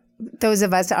 And those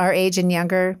of us our age and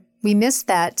younger, we missed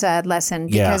that lesson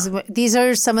because these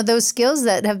are some of those skills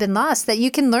that have been lost that you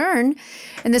can learn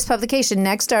in this publication.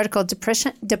 Next article,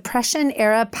 Depression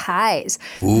era pies.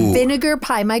 Ooh. Vinegar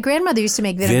pie. My grandmother used to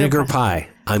make vinegar pie.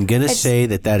 I'm going to say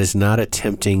that is not a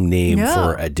tempting name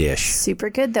for a dish. Super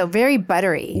good though. Very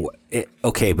buttery.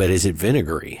 Okay, but is it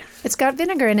vinegary? It's got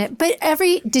vinegar in it. But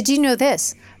did you know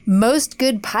this? Most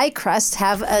good pie crusts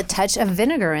have a touch of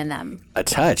vinegar in them. A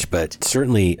touch, but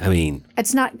certainly,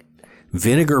 It's not...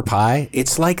 Vinegar pie,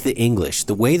 it's like the English.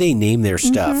 The way they name their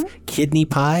stuff, kidney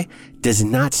pie, does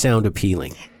not sound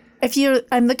appealing.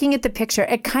 I'm looking at the picture,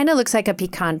 it kind of looks like a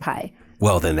pecan pie.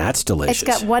 Well, then that's delicious.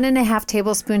 It's got 1.5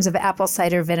 tablespoons of apple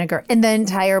cider vinegar in the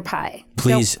entire pie.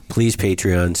 Please,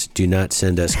 Patreons, do not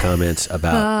send us comments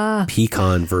about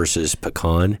pecan versus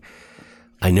pecan.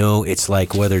 I know it's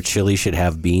like whether chili should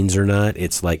have beans or not.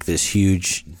 It's like this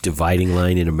huge dividing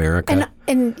line in America.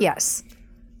 And yes,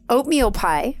 oatmeal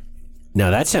pie. Now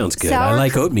that sounds good. I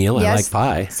like oatmeal. Yes, I like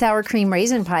pie. Sour cream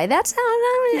raisin pie. That sounds.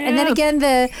 And then again,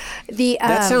 the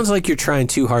that sounds like you're trying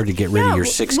too hard to get rid of your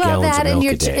 6 gallons of milk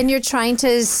a day. And you're trying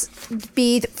to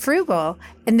be frugal.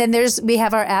 And then we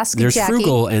have our Ask Jackie. There's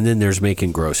frugal, and then there's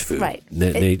making gross food. Right.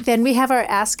 Then we have our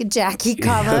Ask Jackie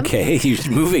column. Okay,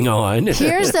 you're moving on.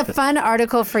 Here's the fun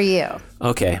article for you.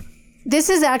 Okay. This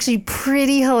is actually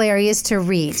pretty hilarious to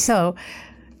read. So,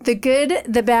 the good,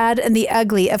 the bad, and the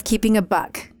ugly of keeping a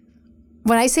buck.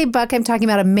 When I say buck, I'm talking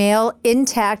about a male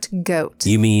intact goat.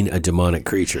 You mean a demonic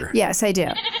creature? Yes, I do.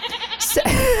 So,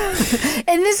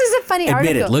 and this is a funny article.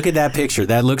 Admit it. Look at that picture.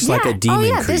 That looks like a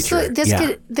demon creature.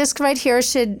 This right here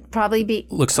should probably be...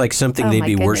 Looks like something they'd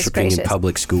be worshiping in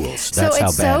public schools. That's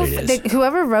how bad it is.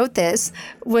 Whoever wrote this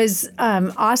was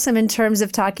awesome in terms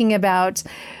of talking about...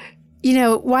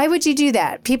 why would you do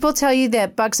that? People tell you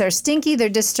that bucks are stinky, they're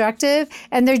destructive,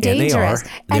 and they're dangerous.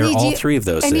 They're all three of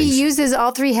those things. And he uses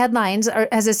all 3 headlines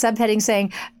as a subheading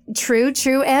saying,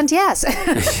 true, and yes.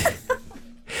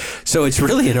 So it's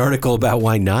really an article about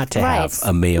why not to have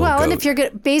a male goat. Well, and if you're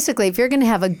going to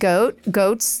have a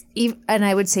goats, and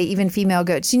I would say even female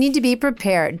goats, you need to be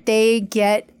prepared. They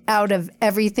get out of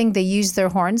everything. They use their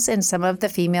horns, and some of the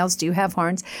females do have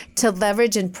horns, to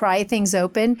leverage and pry things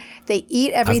open. They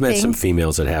eat everything. I've met some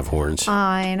females that have horns.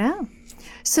 I know.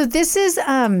 So this is,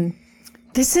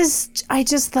 I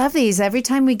just love these. Every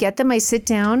time we get them, I sit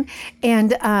down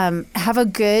and have a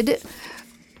good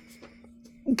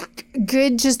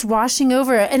good just washing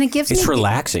over, and it gives It's me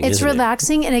relaxing, It's isn't it?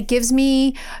 relaxing, and it gives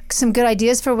me some good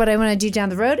ideas for what I want to do down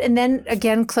the road. And then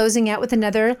again, closing out with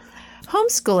another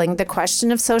homeschooling, the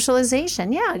question of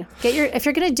socialization. Yeah, if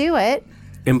you're going to do it.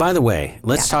 And by the way,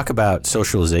 let's talk about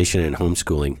socialization and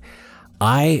homeschooling.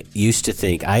 I used to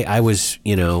think I was,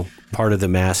 part of the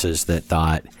masses that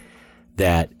thought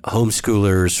that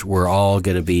homeschoolers were all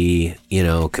going to be,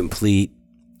 complete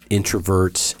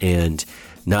introverts and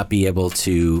not be able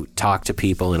to talk to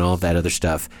people and all of that other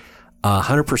stuff.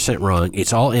 100% wrong.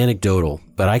 It's all anecdotal,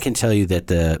 but I can tell you that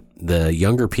the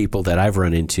younger people that I've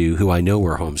run into who I know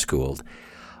were homeschooled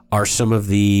are some of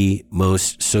the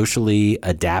most socially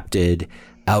adapted,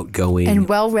 outgoing, and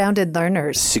well-rounded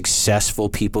learners, successful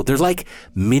people. They're like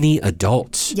mini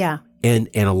adults. Yeah. And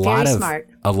a lot smart.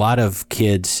 A lot of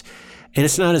kids, and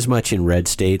it's not as much in red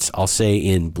states. I'll say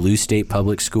in blue state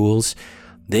public schools,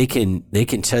 they can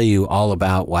tell you all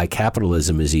about why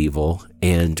capitalism is evil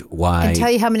and why. And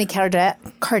tell you how many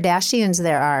Kardashians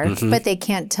there are, Mm-hmm. but they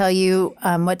can't tell you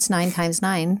what's 9 times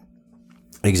 9.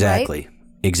 Exactly. Right?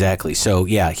 Exactly. So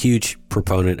yeah, huge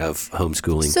proponent of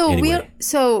homeschooling.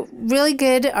 So really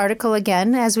good article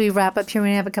again. As we wrap up here,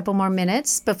 we have a couple more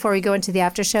minutes before we go into the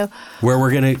after show. Where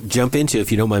we're going to jump into,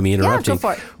 if you don't mind me interrupting, go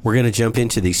for it. We're going to jump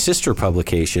into the sister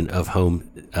publication of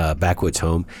Backwoods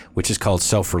Home, which is called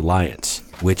Self-Reliance,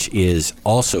 which is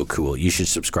also cool. You should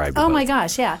subscribe to Oh both. my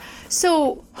gosh, yeah.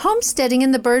 So homesteading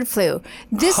and the bird flu.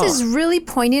 This is really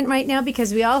poignant right now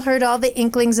because we all heard all the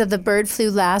inklings of the bird flu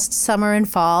last summer and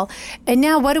fall. And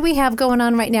now what do we have going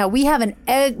on right now? We have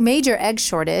a major egg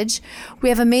shortage. We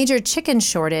have a major chicken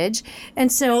shortage.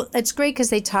 And so it's great because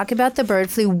they talk about the bird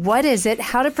flu. What is it?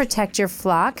 How to protect your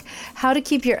flock, how to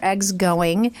keep your eggs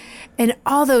going, and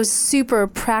all those super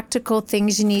practical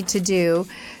things you need to do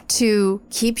to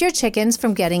keep your chickens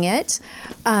from getting it.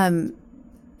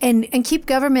 And keep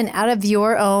government out of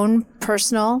your own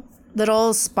personal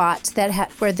little spot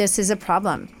where this is a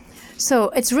problem. So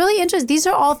it's really interesting. These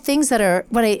are all things that are,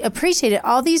 what I appreciate it,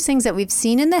 all these things that we've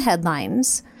seen in the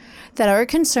headlines that are a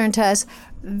concern to us,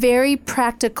 very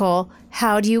practical.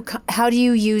 How do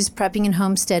you use prepping and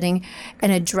homesteading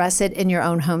and address it in your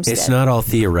own homestead? It's not all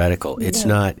theoretical. It's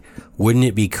not, wouldn't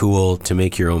it be cool to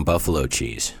make your own buffalo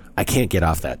cheese? I can't get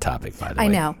off that topic, by the way. I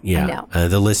know. Yeah.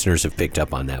 The listeners have picked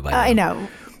up on that by now. I know.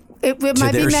 It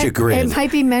might their chagrin. It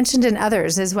might be mentioned in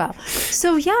others as well.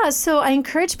 So I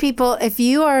encourage people, if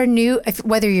you are new,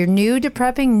 whether you're new to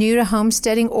prepping, new to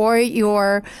homesteading, or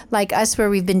you're like us where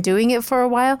we've been doing it for a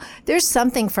while, there's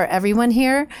something for everyone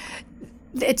here.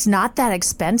 It's not that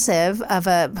expensive of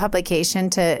a publication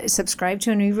to subscribe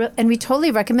to, and we totally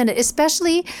recommend it.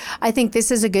 Especially, I think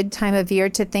this is a good time of year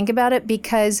to think about it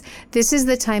because this is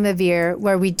the time of year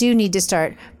where we do need to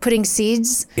start putting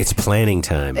seeds. It's planning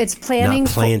time. It's planning.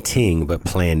 Not planting, but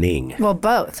planning. Well,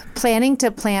 both. Planning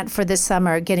to plant for the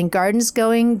summer, getting gardens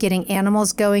going, getting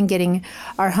animals going, getting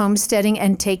our homesteading,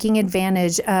 and taking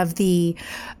advantage of the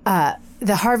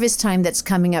harvest time that's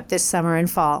coming up this summer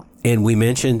and fall. And we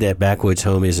mentioned that Backwoods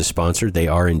Home is a sponsor. They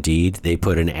are indeed. They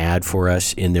put an ad for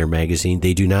us in their magazine.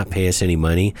 They do not pay us any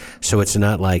money. So it's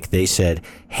not like they said,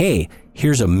 hey,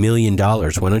 here's $1 million.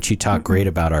 Why don't you talk great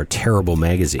about our terrible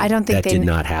magazine? I don't think that did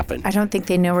not happen. I don't think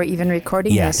they know we're even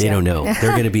recording Yeah, this they yet. don't know. They're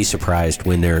going to be surprised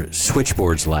when their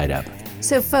switchboards light up.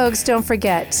 So, folks, don't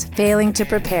forget, failing to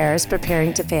prepare is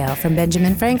preparing to fail. From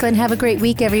Benjamin Franklin, have a great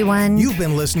week, everyone. You've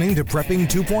been listening to Prepping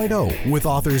 2.0 with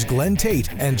authors Glenn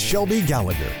Tate and Shelby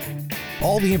Gallagher.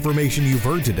 All the information you've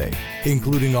heard today,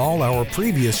 including all our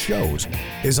previous shows,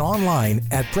 is online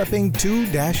at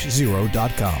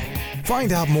prepping2-0.com.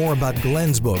 Find out more about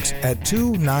Glenn's books at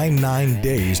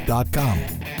 299days.com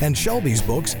and Shelby's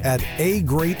books at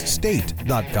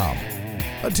agreatstate.com.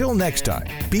 Until next time,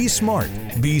 be smart,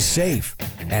 be safe,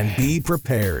 and be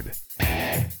prepared.